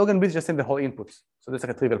 Well, log n bits just send the whole input. So that's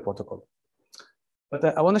like a trivial protocol.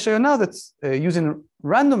 But I want to show you now that using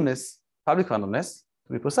randomness, public randomness,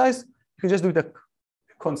 to be precise, you can just do it a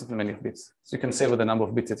constant many bits. So you can save the number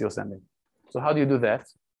of bits that you're sending. So how do you do that?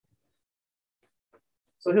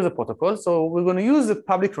 So here's a protocol. So we're going to use the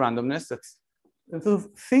public randomness that's, and to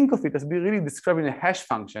think of it as really describing a hash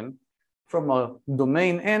function from a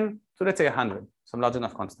domain n to, let's say, 100, some large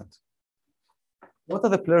enough constant. What are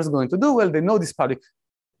the players going to do? Well, they know this public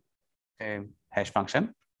hash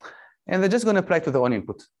function, and they're just going to apply to their own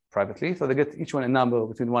input privately. So they get each one a number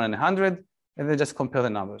between 1 and 100, and they just compare the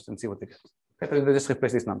numbers and see what they get. Okay, so they just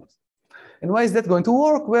replace these numbers. And why is that going to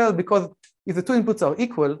work? Well, because if the two inputs are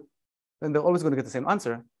equal, then they're always going to get the same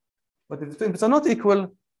answer. But if the two inputs are not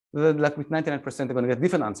equal, then like with 99%, they're going to get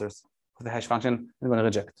different answers of the hash function, and they're going to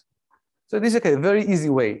reject. So this is a very easy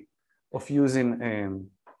way of using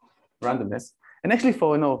randomness. And actually,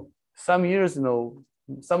 for some years,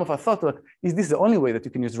 some of us thought, like, is this the only way that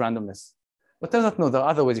you can use randomness? But turns out, no, there are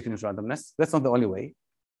other ways you can use randomness. That's not the only way,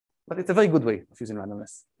 but it's a very good way of using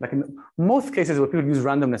randomness. Like in most cases where people use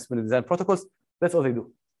randomness when they design protocols, that's all they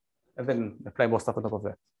do, and then apply more stuff on top of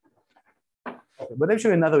that. Okay, but let me show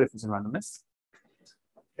you another way of using randomness,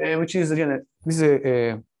 which is, again, this is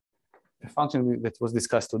a function that was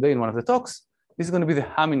discussed today in one of the talks. This is going to be the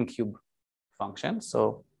Hamming cube function.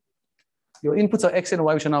 So your inputs are x and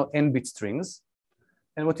y, which are now n-bit strings.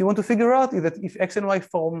 And what you want to figure out is that if x and y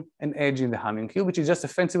form an edge in the Hamming cube, which is just a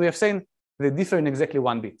fancy way of saying they differ in exactly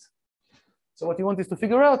 1 bit. So what you want is to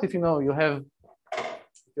figure out if you have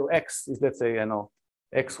your x is, let's say, x1,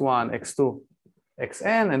 x2,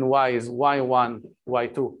 xn, and y is y1,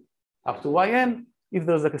 y2 up to yn, if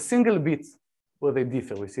there's like a single bit where they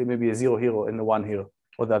differ. We see maybe a 0 here and a 1 here,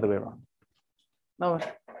 or the other way around. Now,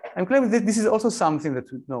 I'm claiming that this is also something that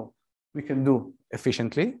we can do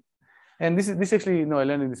efficiently. And this actually, I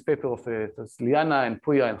learned in this paper of Liana and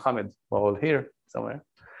Puya and Hamed, who are all here somewhere.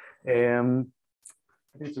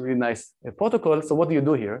 It's a really nice protocol. So what do you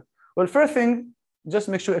do here? Well, first thing, just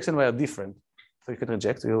make sure x and y are different. So you can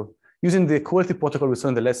reject. So you're using the equality protocol we saw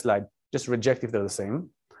in the last slide, just reject if they're the same.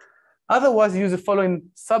 Otherwise, you use the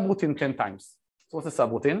following subroutine 10 times. So what's a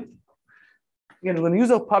subroutine? Again, we're going to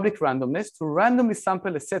use our public randomness to randomly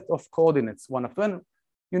sample a set of coordinates, 1 up to n,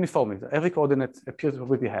 uniformly. Every coordinate appears to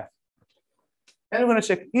be half. And we're going to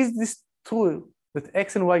check, is this true that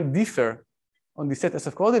x and y differ on the set S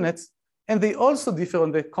of coordinates, and they also differ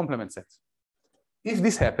on the complement set? If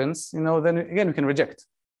this happens, then again, we can reject,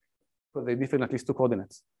 because they differ in at least 2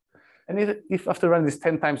 coordinates. And if after running this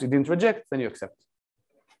 10 times you didn't reject, then you accept.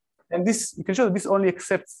 And this, you can show that this only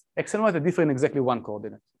accepts x and y that differ in exactly 1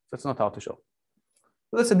 coordinate. So it's not hard to show.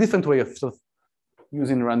 So that's a different way of sort of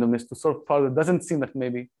using randomness to solve a problem that doesn't seem like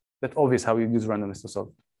maybe that obvious how you use randomness to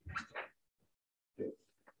solve.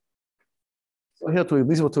 So here,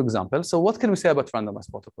 these were 2 examples. So what can we say about randomized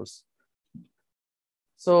protocols?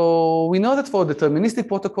 So we know that for deterministic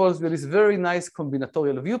protocols, we have this very nice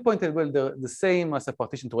combinatorial viewpoint, and well, they're the same as a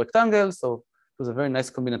partition to rectangle. So it was a very nice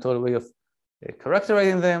combinatorial way of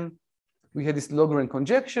characterizing them. We had this log rank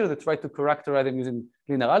conjecture that tried to characterize them using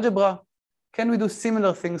linear algebra. Can we do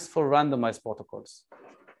similar things for randomized protocols?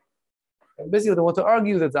 And basically, I want to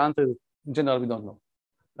argue that the answer is, in general, we don't know.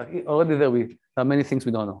 Like already there are many things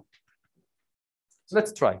we don't know. So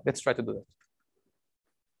let's try to do that.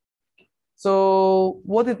 So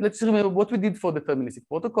let's remember what we did for deterministic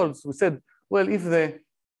protocols. We said, well, if the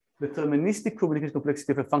deterministic communication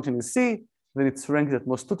complexity of a function is C, then it's ranked at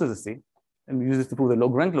most 2 to the C, and we use it to prove the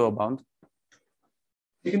log rank lower bound.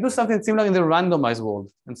 You can do something similar in the randomized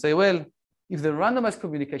world and say, well, if the randomized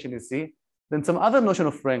communication is C, then some other notion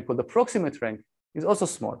of rank called approximate rank is also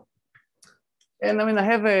small. And I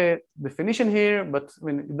have a definition here, but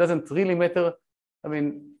it doesn't really matter.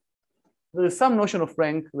 There is some notion of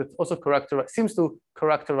rank that also seems to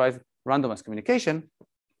characterize randomized communication.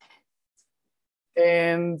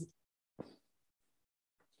 And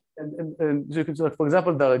you can, for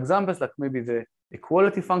example, there are examples like maybe the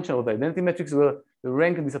equality function or the identity matrix where the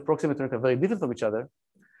rank and this approximate rank are very different from each other.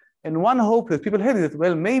 And one hope that people had is that,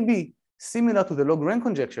 well, maybe similar to the log rank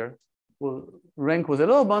conjecture, where rank was a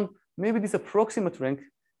lower bound, maybe this approximate rank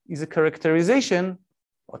is a characterization,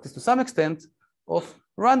 or at least to some extent, of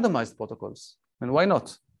randomized protocols. And why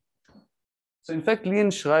not? So in fact, Lee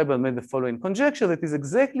and Schreiber made the following conjecture that is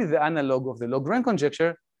exactly the analog of the log rank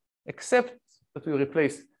conjecture, except that we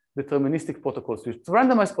replace deterministic protocols with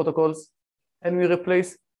randomized protocols, and we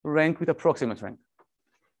replace rank with approximate rank.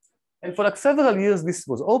 And for like several years, this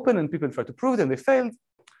was open and people tried to prove it and they failed.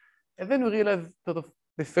 And then we realized sort of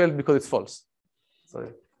they failed because it's false.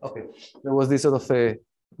 So, okay, there was this sort of a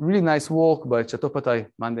really nice work by Chattopadhyay,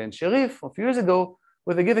 Mande, and Sherif a few years ago,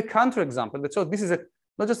 where they gave a counterexample that showed this is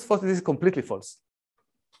not just false, this is completely false.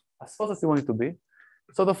 As false as they want it to be.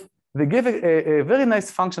 Sort of, they gave a very nice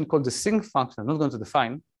function called the sync function, I'm not going to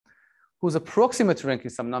define, whose approximate rank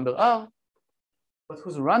is some number R, but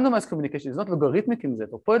whose randomized communication is not logarithmic in that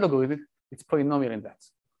or polylogarithmic, it's polynomial in that.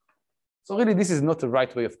 So really, this is not the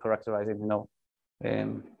right way of characterizing,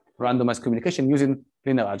 randomized communication using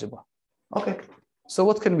linear algebra. Okay, so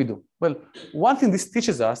what can we do? Well, one thing this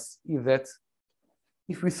teaches us is that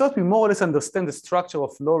if we thought we more or less understand the structure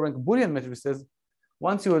of low-rank Boolean matrices,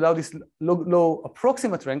 once you allow this low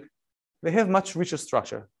approximate rank, they have much richer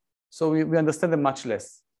structure. So we understand them much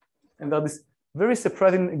less. And there are these very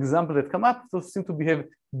surprising examples that come up that seem to behave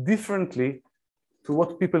differently to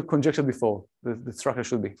what people conjectured before the structure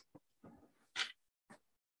should be.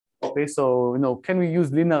 Okay, so can we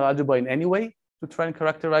use linear algebra in any way to try and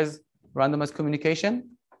characterize randomized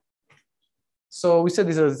communication? So we said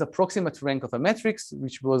this is approximate rank of a matrix,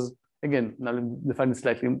 which was, again, now let me define it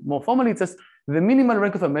slightly more formally. It says the minimal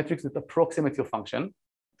rank of a matrix that approximates your function.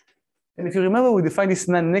 And if you remember, we defined this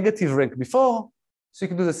non-negative rank before, so you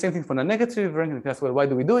can do the same thing for non-negative rank. And you can ask, well, why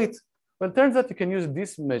do we do it? Well, it turns out you can use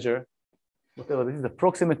this measure, whatever this is,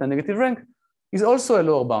 approximate non-negative rank, is also a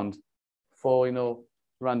lower bound for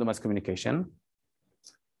randomized communication.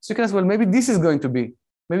 So you can ask, well, maybe this is going to be,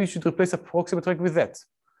 maybe you should replace approximate rank with that.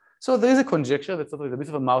 So there is a conjecture that's sort of a bit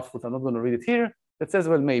of a mouthful. I'm not going to read it here. That says,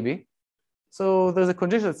 well, maybe. So there's a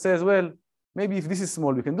conjecture that says, well, maybe if this is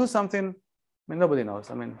small, we can do something. I mean, nobody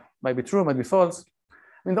knows. I mean, might be true, might be false.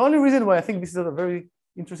 I mean, the only reason why I think this is a very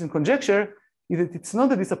interesting conjecture is that it's not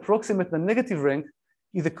that this approximate negative rank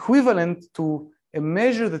is equivalent to a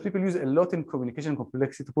measure that people use a lot in communication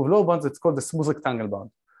complexity to prove low bounds. That's called the smooth rectangle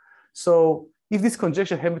bound. So if this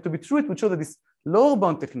conjecture happened to be true, it would show that this lower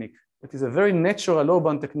bound technique, that is a very natural low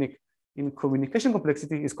bound technique in communication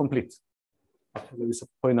complexity, is complete. With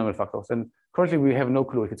polynomial factors. And currently we have no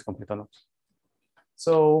clue if it's complete or not.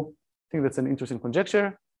 So I think that's an interesting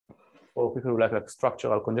conjecture for people who like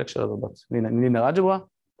structural conjectures about linear algebra.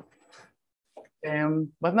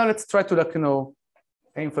 But now let's try to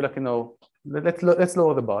aim for let's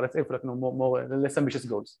lower the bar. Let's aim for more less ambitious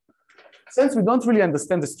goals. Since we don't really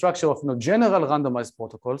understand the structure of general randomized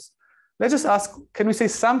protocols, let's just ask, can we say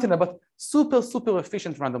something about super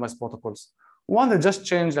efficient randomized protocols? One that just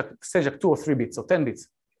changed say 2 or 3 bits or 10 bits.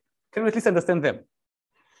 Can we at least understand them?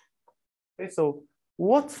 Okay, so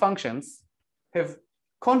what functions have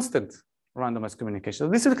constant randomized communication? So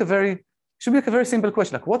this is should be a very simple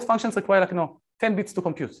question. Like what functions require 10 bits to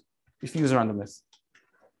compute if you use randomness?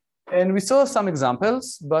 And we saw some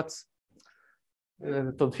examples, but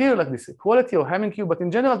told here like this equality or Hamming cube, but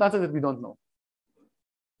in general the answer is that we don't know.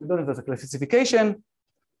 We don't know if there's a classification.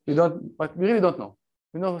 But we really don't know.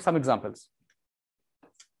 We know some examples.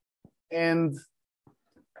 And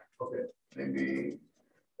okay, maybe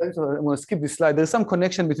I'm going to skip this slide. There's some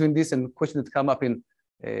connection between this and questions that come up in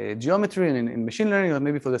geometry and in machine learning, or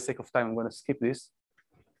maybe for the sake of time, I'm going to skip this.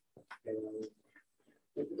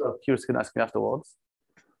 Curious can ask me afterwards.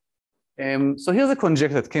 So here's a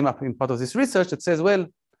conjecture that came up in part of this research that says, well,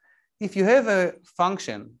 if you have a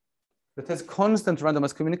function that has constant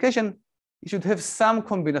randomized communication, you should have some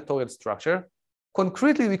combinatorial structure.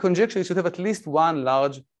 Concretely, we conjecture you should have at least one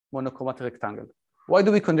large monochromatic rectangle. Why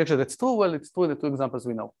do we conjecture that's true? Well, it's true in the 2 examples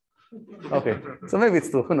we know. Okay, so maybe it's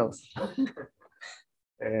true, who knows?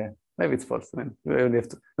 Maybe it's false. I mean, we only have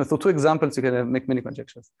to. No, so 2 examples, you can make many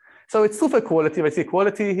conjectures. So it's true for equality. I see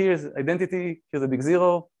equality, here's identity, here's a big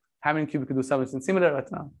 0. Hamming cube, we could do something similar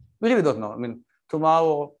right now. We really don't know. I mean,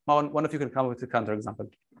 tomorrow, one of you can come up with a counter example.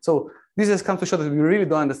 So this has come to show that we really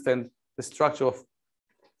don't understand the structure of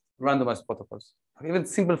randomized protocols. Even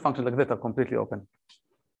simple functions like that are completely open.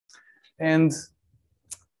 And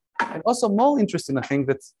also more interesting, I think,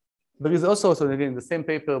 that there is also, so again, the same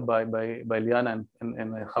paper by Liana and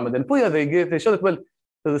Hamed and Puya, they show that, well,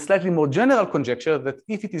 there's a slightly more general conjecture that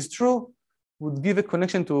if it is true, would give a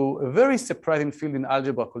connection to a very surprising field in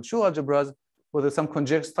algebra called Schur algebras, where there's some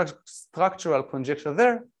structural conjecture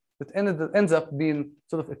there that ends up being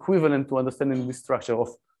sort of equivalent to understanding the structure of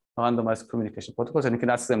randomized communication protocols. And you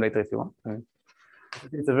can ask them later if you want.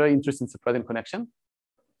 It's a very interesting, surprising connection.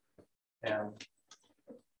 So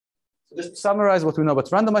just to summarize what we know about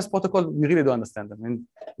randomized protocols, we really don't understand them. I mean,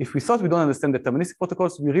 if we thought we don't understand deterministic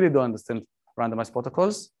protocols, we really don't understand randomized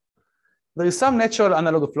protocols. There is some natural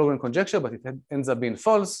analog of log-rank conjecture, but it ends up being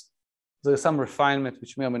false. There is some refinement,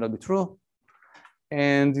 which may or may not be true.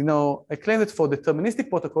 And I claim that for deterministic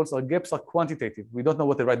protocols, our gaps are quantitative. We don't know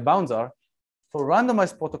what the right bounds are. For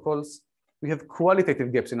randomized protocols, we have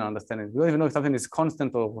qualitative gaps in our understanding. We don't even know if something is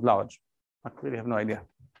constant or large. I really have no idea.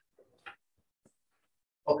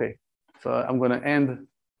 Okay, so I'm going to end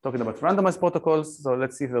talking about randomized protocols. So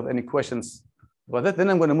let's see if there are any questions about that. Then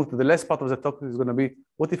I'm going to move to the last part of the talk, which is going to be,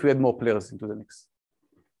 what if we add more players into the mix?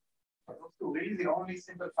 Are those two really the only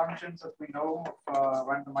simple functions that we know of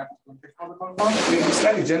randomized protocol forms? We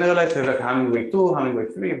slightly generalize like Hamming weight 2, Hamming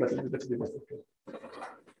weight 3, but that's the best.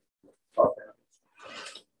 Okay.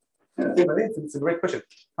 It's a great question.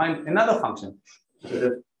 Find another function.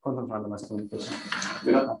 Constant randomized communication.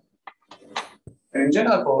 We don't know. And in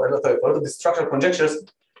general, for a lot of the structural conjectures,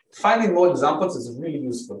 finding more examples is really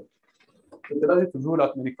useful. It allows you to rule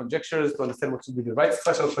out many conjectures, to understand what should be the right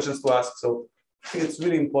structural questions to ask. So I think it's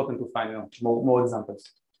really important to find more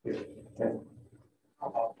examples. Yeah.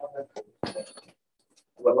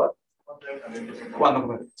 What?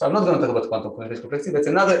 Quantum. So I'm not going to talk about quantum complexity. That's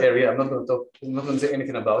another area I'm not going to say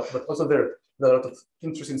anything about, but also there are a lot of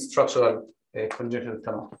interesting structural conjectures that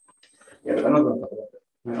come up. Yeah, but I'm not going to talk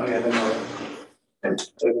about that.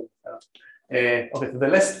 Okay, so the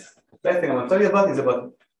last thing I want to tell you about is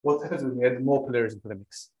about what happens when we add more players into the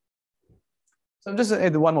mix. So I'm just going to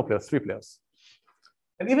add one more player, 3 players.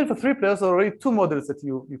 And even for 3 players, there are already 2 models that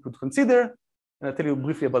you could consider. And I'll tell you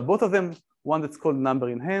briefly about both of them. One that's called number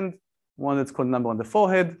in hand, one that's called number on the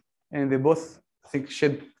forehead. And they both, I think,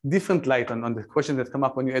 shed different light on the questions that come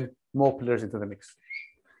up when you add more players into the mix.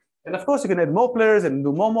 And of course, you can add more players and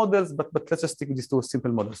do more models, but let's just stick with these 2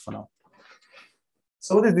 simple models for now.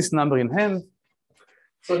 So what is this number in hand?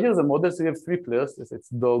 So here's a model. So you have 3 players. It's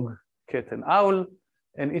dog, cat, and owl.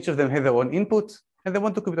 And each of them has their own input. And they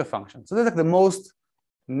want to compute a function. So that's like the most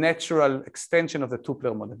natural extension of the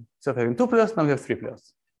 2-player model. So if having 2 players, now we have 3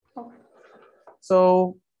 players. Okay.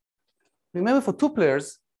 So remember, for 2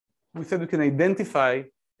 players, we said we can identify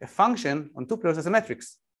a function on 2 players as a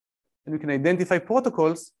matrix. And we can identify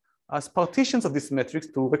protocols as partitions of this matrix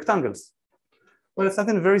to rectangles. Well,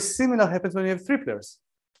 something very similar happens when you have 3 players.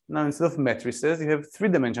 Now, instead of matrices, you have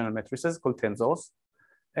 3-dimensional matrices called tensors.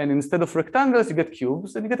 And instead of rectangles, you get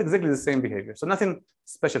cubes, and you get exactly the same behavior. So nothing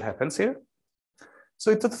special happens here.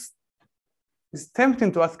 So it's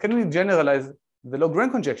tempting to ask, can we generalize the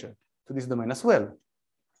Lagrange conjecture to this domain as well?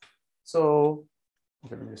 So,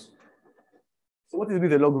 so what is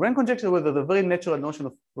the Lagrange conjecture? Well, there's a very natural notion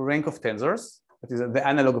of rank of tensors. That is the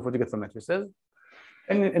analog of what you get from matrices.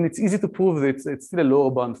 And it's easy to prove that it's still a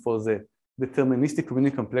lower bound for the deterministic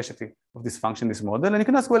community complexity of this function, this model. And you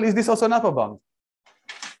can ask, well, is this also an upper bound?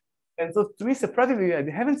 And so to me, surprisingly, I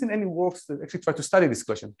haven't seen any works that actually try to study this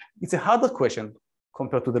question. It's a harder question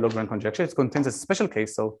compared to the Lagrange conjecture. It contains a special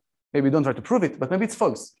case, so maybe don't try to prove it, but maybe it's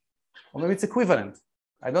false. Or maybe it's equivalent.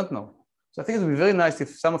 I don't know. So I think it would be very nice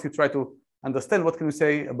if some of you try to understand what can we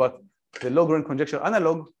say about the Lagrange conjecture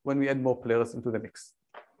analog when we add more players into the mix.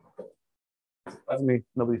 As me,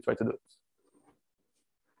 nobody tried to do it.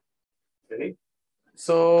 Okay.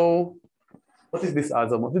 So what is this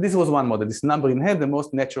other model? This was one model, this number in hand, the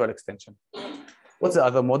most natural extension. What's the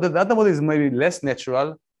other model? The other model is maybe less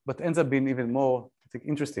natural, but ends up being even more, I think,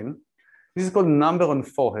 interesting. This is called number on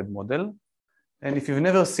forehead model. And if you've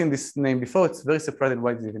never seen this name before, it's very surprising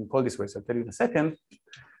why it's even called this way. So I'll tell you in a second.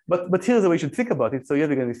 But here's the way you should think about it. So you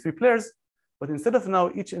have again these 3 players, but instead of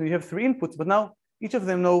now each, and you have 3 inputs, but now each of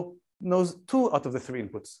them knows 2 out of the 3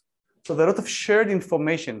 inputs. So there are a lot of shared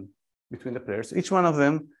information between the players. Each one of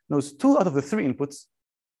them knows 2 out of the 3 inputs,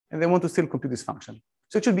 and they want to still compute this function.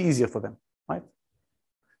 So it should be easier for them, right?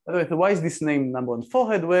 By the way, so why is this name number on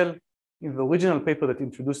forehead? Well, in the original paper that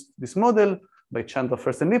introduced this model by Chandra,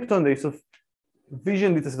 First, and Lipton, they sort of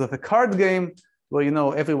visioned it as sort of a card game where,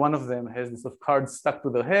 every one of them has this sort of cards stuck to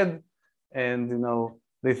their head, and,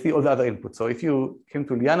 they see all the other inputs. So if you came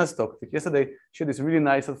to Liana's talk yesterday, she had this really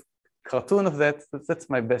nice sort of cartoon of that. That's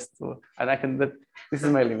my best. And this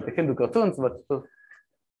is my limit. I can do cartoons, but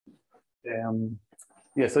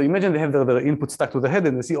yeah. So imagine they have their inputs stuck to the head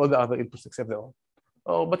and they see all the other inputs except their own.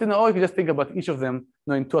 Oh, but or if you just think about each of them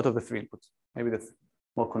knowing 2 out of the 3 inputs, maybe that's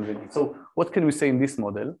more convenient. So what can we say in this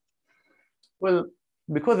model? Well,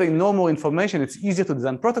 because they know more information, it's easier to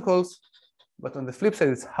design protocols, but on the flip side,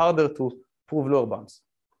 it's harder to prove lower bounds.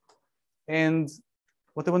 And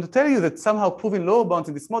what I want to tell you is that somehow proving lower bounds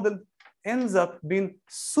in this model ends up being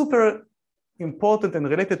super important and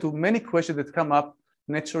related to many questions that come up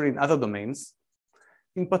naturally in other domains.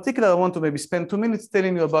 In particular, I want to maybe spend 2 minutes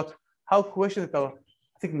telling you about how questions that are,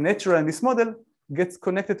 I think, natural in this model gets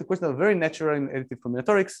connected to questions that are very natural in additive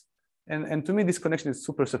combinatorics. And to me, this connection is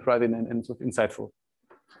super surprising and sort of insightful.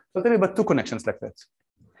 So I'll tell you about two connections like that.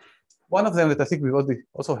 One of them that I think we've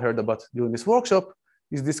also heard about during this workshop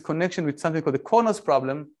is this connection with something called the corners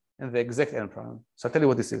problem and the exact end problem. So I'll tell you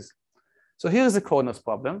what this is. So here is the corners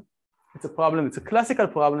problem. It's a problem, it's a classical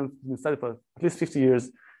problem, it's been studied for at least 50 years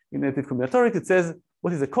in additive combinatorics. It says,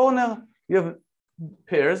 what is a corner? You have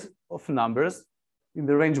pairs of numbers in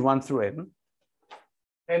the range 1 through n.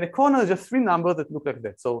 And a corner is just three numbers that look like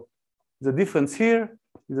that. So the difference here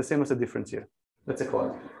is the same as the difference here. That's a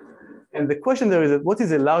corner. And the question there is, what is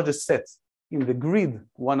the largest set in the grid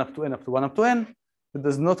 1 up to n up to 1 up to n that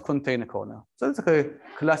does not contain a corner? So it's like a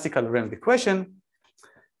classical random equation.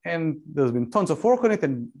 And there's been tons of work on it,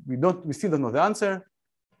 and we still don't know the answer.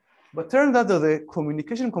 But turns out there's a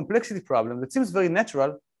communication complexity problem that seems very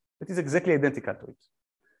natural, that is exactly identical to it.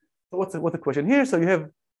 So what's the question here? So you have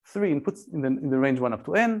three inputs in the range 1 up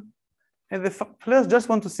to n, and the players just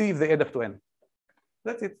want to see if they add up to n.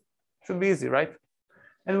 That's it. Should be easy, right?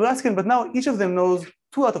 And we're asking, but now each of them knows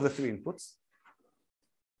 2 out of the 3 inputs.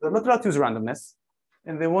 They're not allowed to use randomness,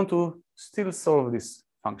 and they want to still solve this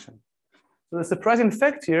function. So the surprising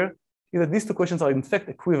fact here is that these two questions are in fact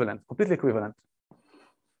equivalent, completely equivalent.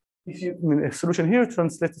 If you a solution here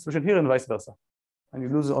translates the solution here and vice versa, and you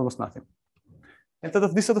lose almost nothing. And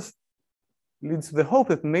this sort of leads to the hope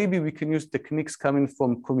that maybe we can use techniques coming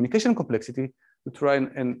from communication complexity to try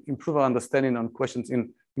and improve our understanding on questions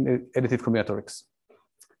in additive combinatorics.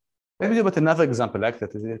 Let me do about another example like that.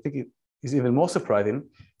 I think it is even more surprising.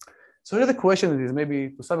 So here's a question that is maybe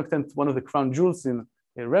to some extent one of the crown jewels in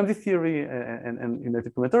Ramsey theory and in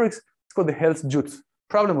additive combinatorics. It's called the Hells-Jute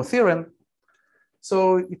problem or theorem.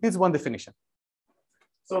 So it needs one definition.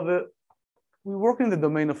 So we work in the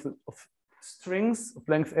domain of strings of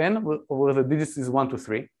length n, where the digits is 1 to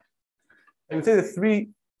 3. And we say the three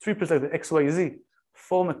triples like the x, y, z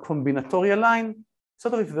form a combinatorial line,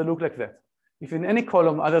 sort of if they look like that. If in any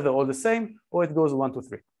column either they're all the same, or it goes 1 to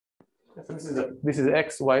 3. So this is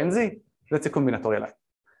x, y, and z. That's a combinatorial line.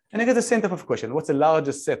 And I get the same type of question. What's the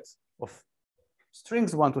largest set of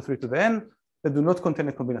strings 1 to 3 to the n that do not contain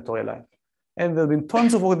a combinatorial line? And there have been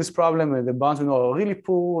tons of work on this problem, and the bounds we know are really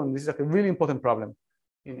poor, and this is like a really important problem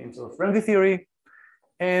in sort of Ramsey theory.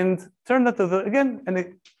 And turned out to again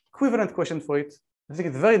an equivalent question for it. I think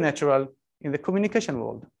it's very natural in the communication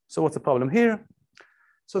world. So what's the problem here?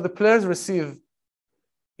 So the players receive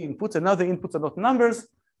inputs, and now the inputs are not numbers.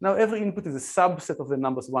 Now every input is a subset of the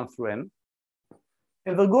numbers 1 through n.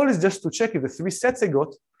 And the goal is just to check if the 3 sets they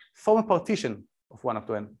got form a partition of 1 up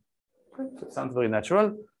to n. Okay. So it sounds very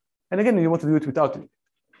natural. And again, you want to do it without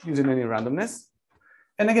using any randomness.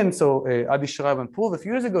 And again, so Adi Schreib and proved a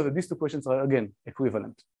few years ago that these two questions are again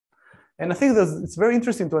equivalent. And I think it's very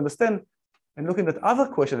interesting to understand, and looking at other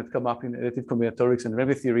questions that come up in additive combinatorics and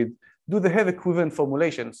Ramsey theory, do they have equivalent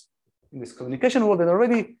formulations in this communication world? And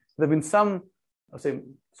already there have been some, I'll say,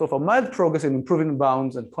 so far mild progress in improving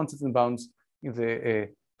bounds and constant bounds in the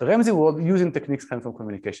Ramsey world using techniques coming from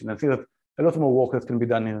communication. I think that a lot more work that can be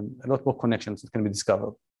done and a lot more connections that can be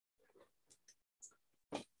discovered.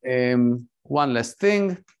 One last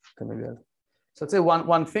thing. So let's say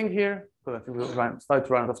one thing here, because I think we'll start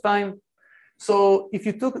to run out of time. So if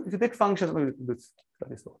you take functions,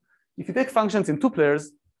 if you take functions in 2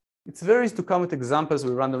 players, it's very easy to come with examples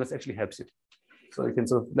where randomness actually helps you. So you can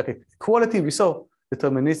sort of like equality, we saw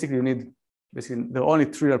deterministic, you need basically there are only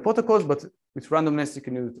trivial protocols, but with randomness you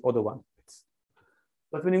can use other one.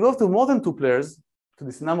 But when you go to more than 2 players, to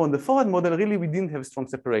this number on the forward model, really we didn't have strong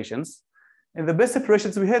separations. And the best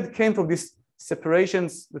separations we had came from these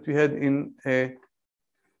separations that we had in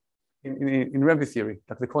Ramsey theory,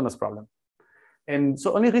 like the corners problem. And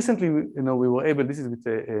so only recently, we were able, this is with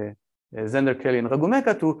Zender, Kelly, and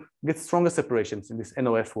Ragumeka, to get stronger separations in this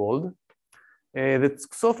NOF world that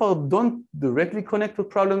so far don't directly connect to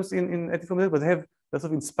problems in additive combinatorics, but they're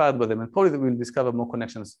sort of inspired by them. And probably we'll discover more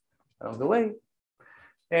connections along the way.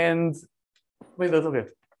 And okay,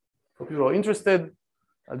 for people who are interested,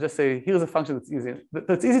 I'll just say, here's a function that's easy.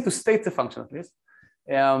 That's easy to state the function at least.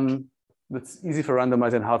 That's easy for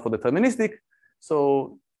randomized and hard for deterministic.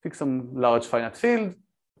 So pick some large finite field,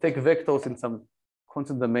 take vectors in some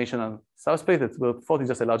constant dimensional subspace that's where 40 is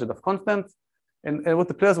just a large enough constant. And what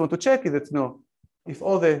the players want to check is that if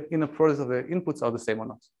all the inner products of the inputs are the same or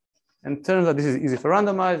not. And turns out this is easy for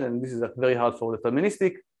randomized, and this is very hard for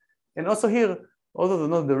deterministic. And also here, although there's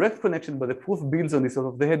not direct connection, but the proof builds on this. Sort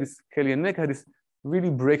of they had this, Kelly and Meg had this really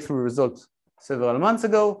breakthrough result several months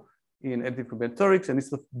ago in additive combinatorics, and this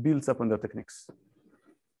sort of builds up on their techniques.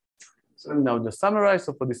 So now just summarize.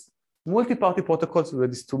 So for this multi-party protocols, we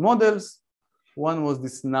had these 2 models. One was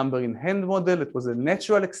this number in hand model. It was a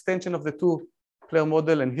natural extension of the 2 Claire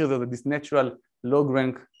model, and here there's this natural log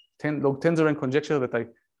tensor rank conjecture that I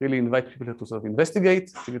really invite people to sort of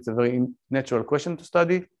investigate. I think it's a very natural question to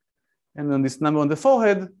study. And on this number on the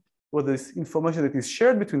forehead, where this information that is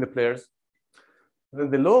shared between the players,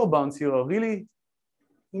 then the lower bounds here are really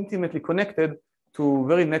intimately connected to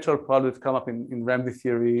very natural problems that come up in Ramsey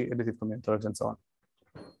theory, additive combinatorics, and so on.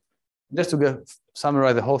 Just to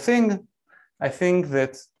summarize the whole thing, I think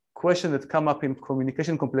that questions that come up in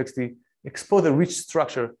communication complexity expose a rich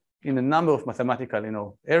structure in a number of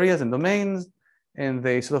mathematical, areas and domains, and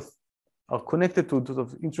they sort of are connected to sort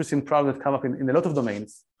of interesting problems that come up in a lot of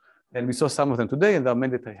domains. And we saw some of them today, and there are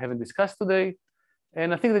many that I haven't discussed today.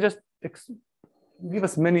 And I think they just give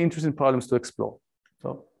us many interesting problems to explore.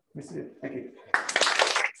 So this is it. Thank you.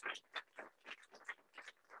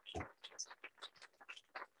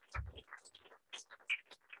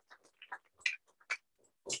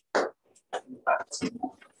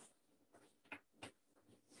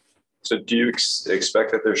 So do you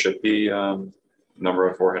expect that there should be number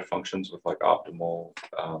of forehead functions with like optimal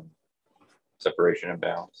separation and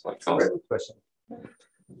balance? Like, that's a very good question.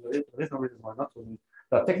 There is no reason why not.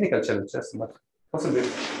 There are technical challenges, but possibly.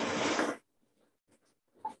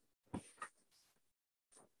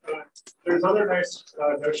 There's other nice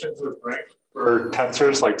notions of rank for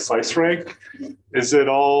tensors like slice rank. Is it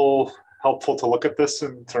all helpful to look at this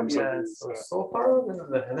in terms of? So far,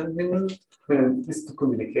 there hasn't been this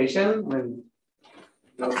communication.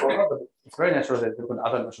 But it's very natural that you look at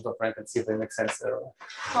other notions of rank and see if they make sense there.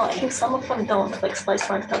 Well, I think some of them don't, like slice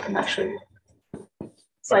rank doesn't actually.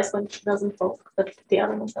 Slice rank doesn't work, but the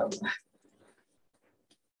other ones don't.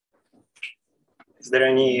 Is there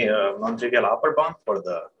any non-trivial upper bound for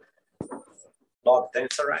the log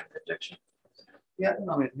tensor rank conjecture? Yeah,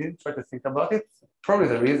 no, I didn't try to think about it. Probably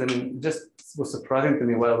there is, and it just was surprising to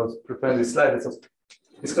me while I was preparing this slide. So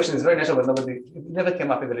this question is very natural, but it never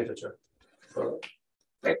came up in the literature. So,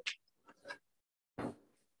 okay.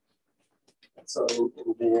 So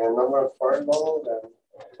the number of foreign models and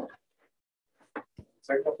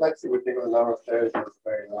second complexity would think of the number of players is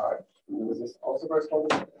very large. Does this also correspond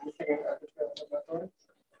to anything in mathematics?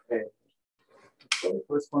 Okay. So it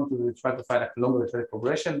corresponds to trying to find longer iterate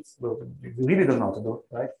progressions. Well, we really don't know how to do,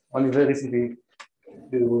 right? Only very recently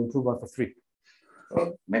we will improve one for 3.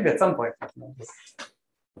 So maybe at some point,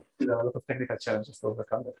 there are a lot of technical challenges to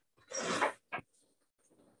overcome that.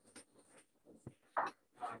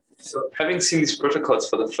 so having seen these protocols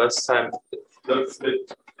for the first time, it looks a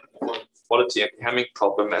bit quality and Hamming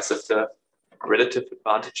problem as if the relative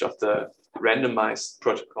advantage of the randomized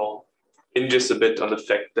protocol hinges a bit on the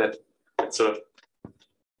fact that it's sort of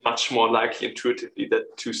much more likely intuitively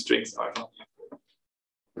that 2 strings are not equal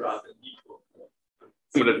rather than equal.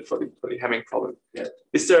 Similar for the Hamming problem. Yeah.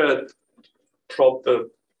 Is there a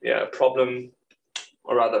problem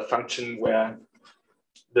or rather function where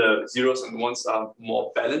the zeros and ones are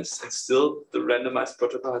more balanced and still the randomized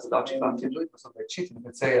protocol has a large advantage? Cheating.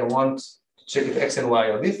 Let's say I want to check if x and y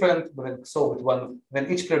are different, but then solve with one, then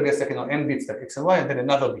each player gets like n bits like x and y, and then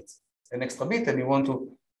another bit, an extra bit, and you want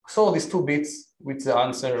to solve these 2 bits with the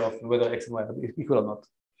answer of whether x and y are equal or not.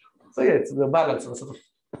 So yeah, it's the balance, sort of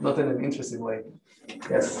not in an interesting way.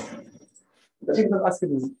 Yes. I think that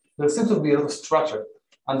asking is there seems to be a lot of structure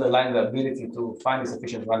underlying the ability to find these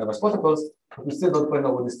efficient randomized protocols, but we still don't quite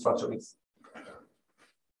know what this structure is.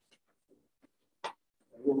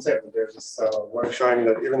 There's this work showing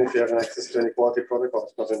that even if you have an access to inequality protocol,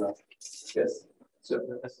 it's not enough. Yes. So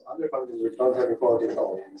there's other functions which don't have equality at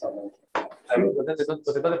all. But they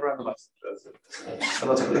don't have randomized.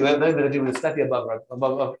 Then the regime is slightly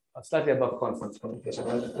above constant communication.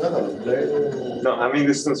 Right? No, I mean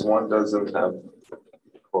distance 1 doesn't have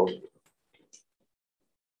equality.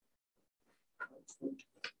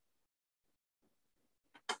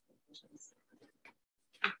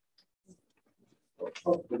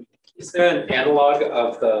 Is there an analog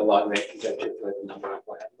of the log rank conjecture for the number of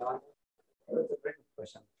forehead nodes? That's a very good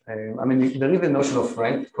question. I mean, there is a notion of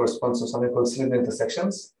rank that corresponds to something called cylinder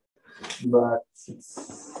intersections, but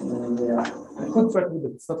it's I could try to do it,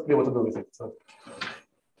 but it's not clear what to do with it. So.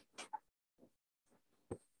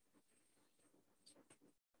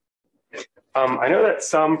 I know that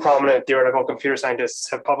some prominent theoretical computer scientists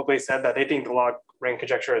have publicly said that they think the log rank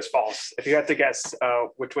conjecture is false. If you had to guess,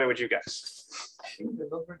 which way would you guess? I think the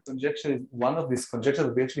log rank conjecture is one of these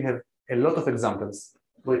conjectures. We actually have a lot of examples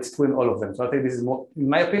where it's true in all of them. So I think this is more, in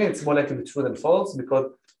my opinion, it's more likely to be true than false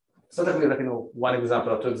because it's not like one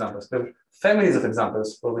example or 2 examples. We have families of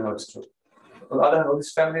examples where we know it's true. On the other hand, all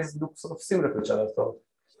these families look sort of similar to each other. So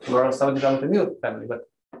there are some examples in your family, but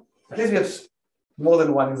at least we have more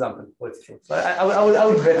than 1 example where it's true. So I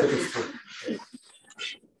would bet that it's true.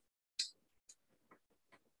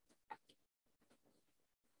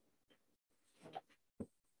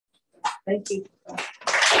 Thank you.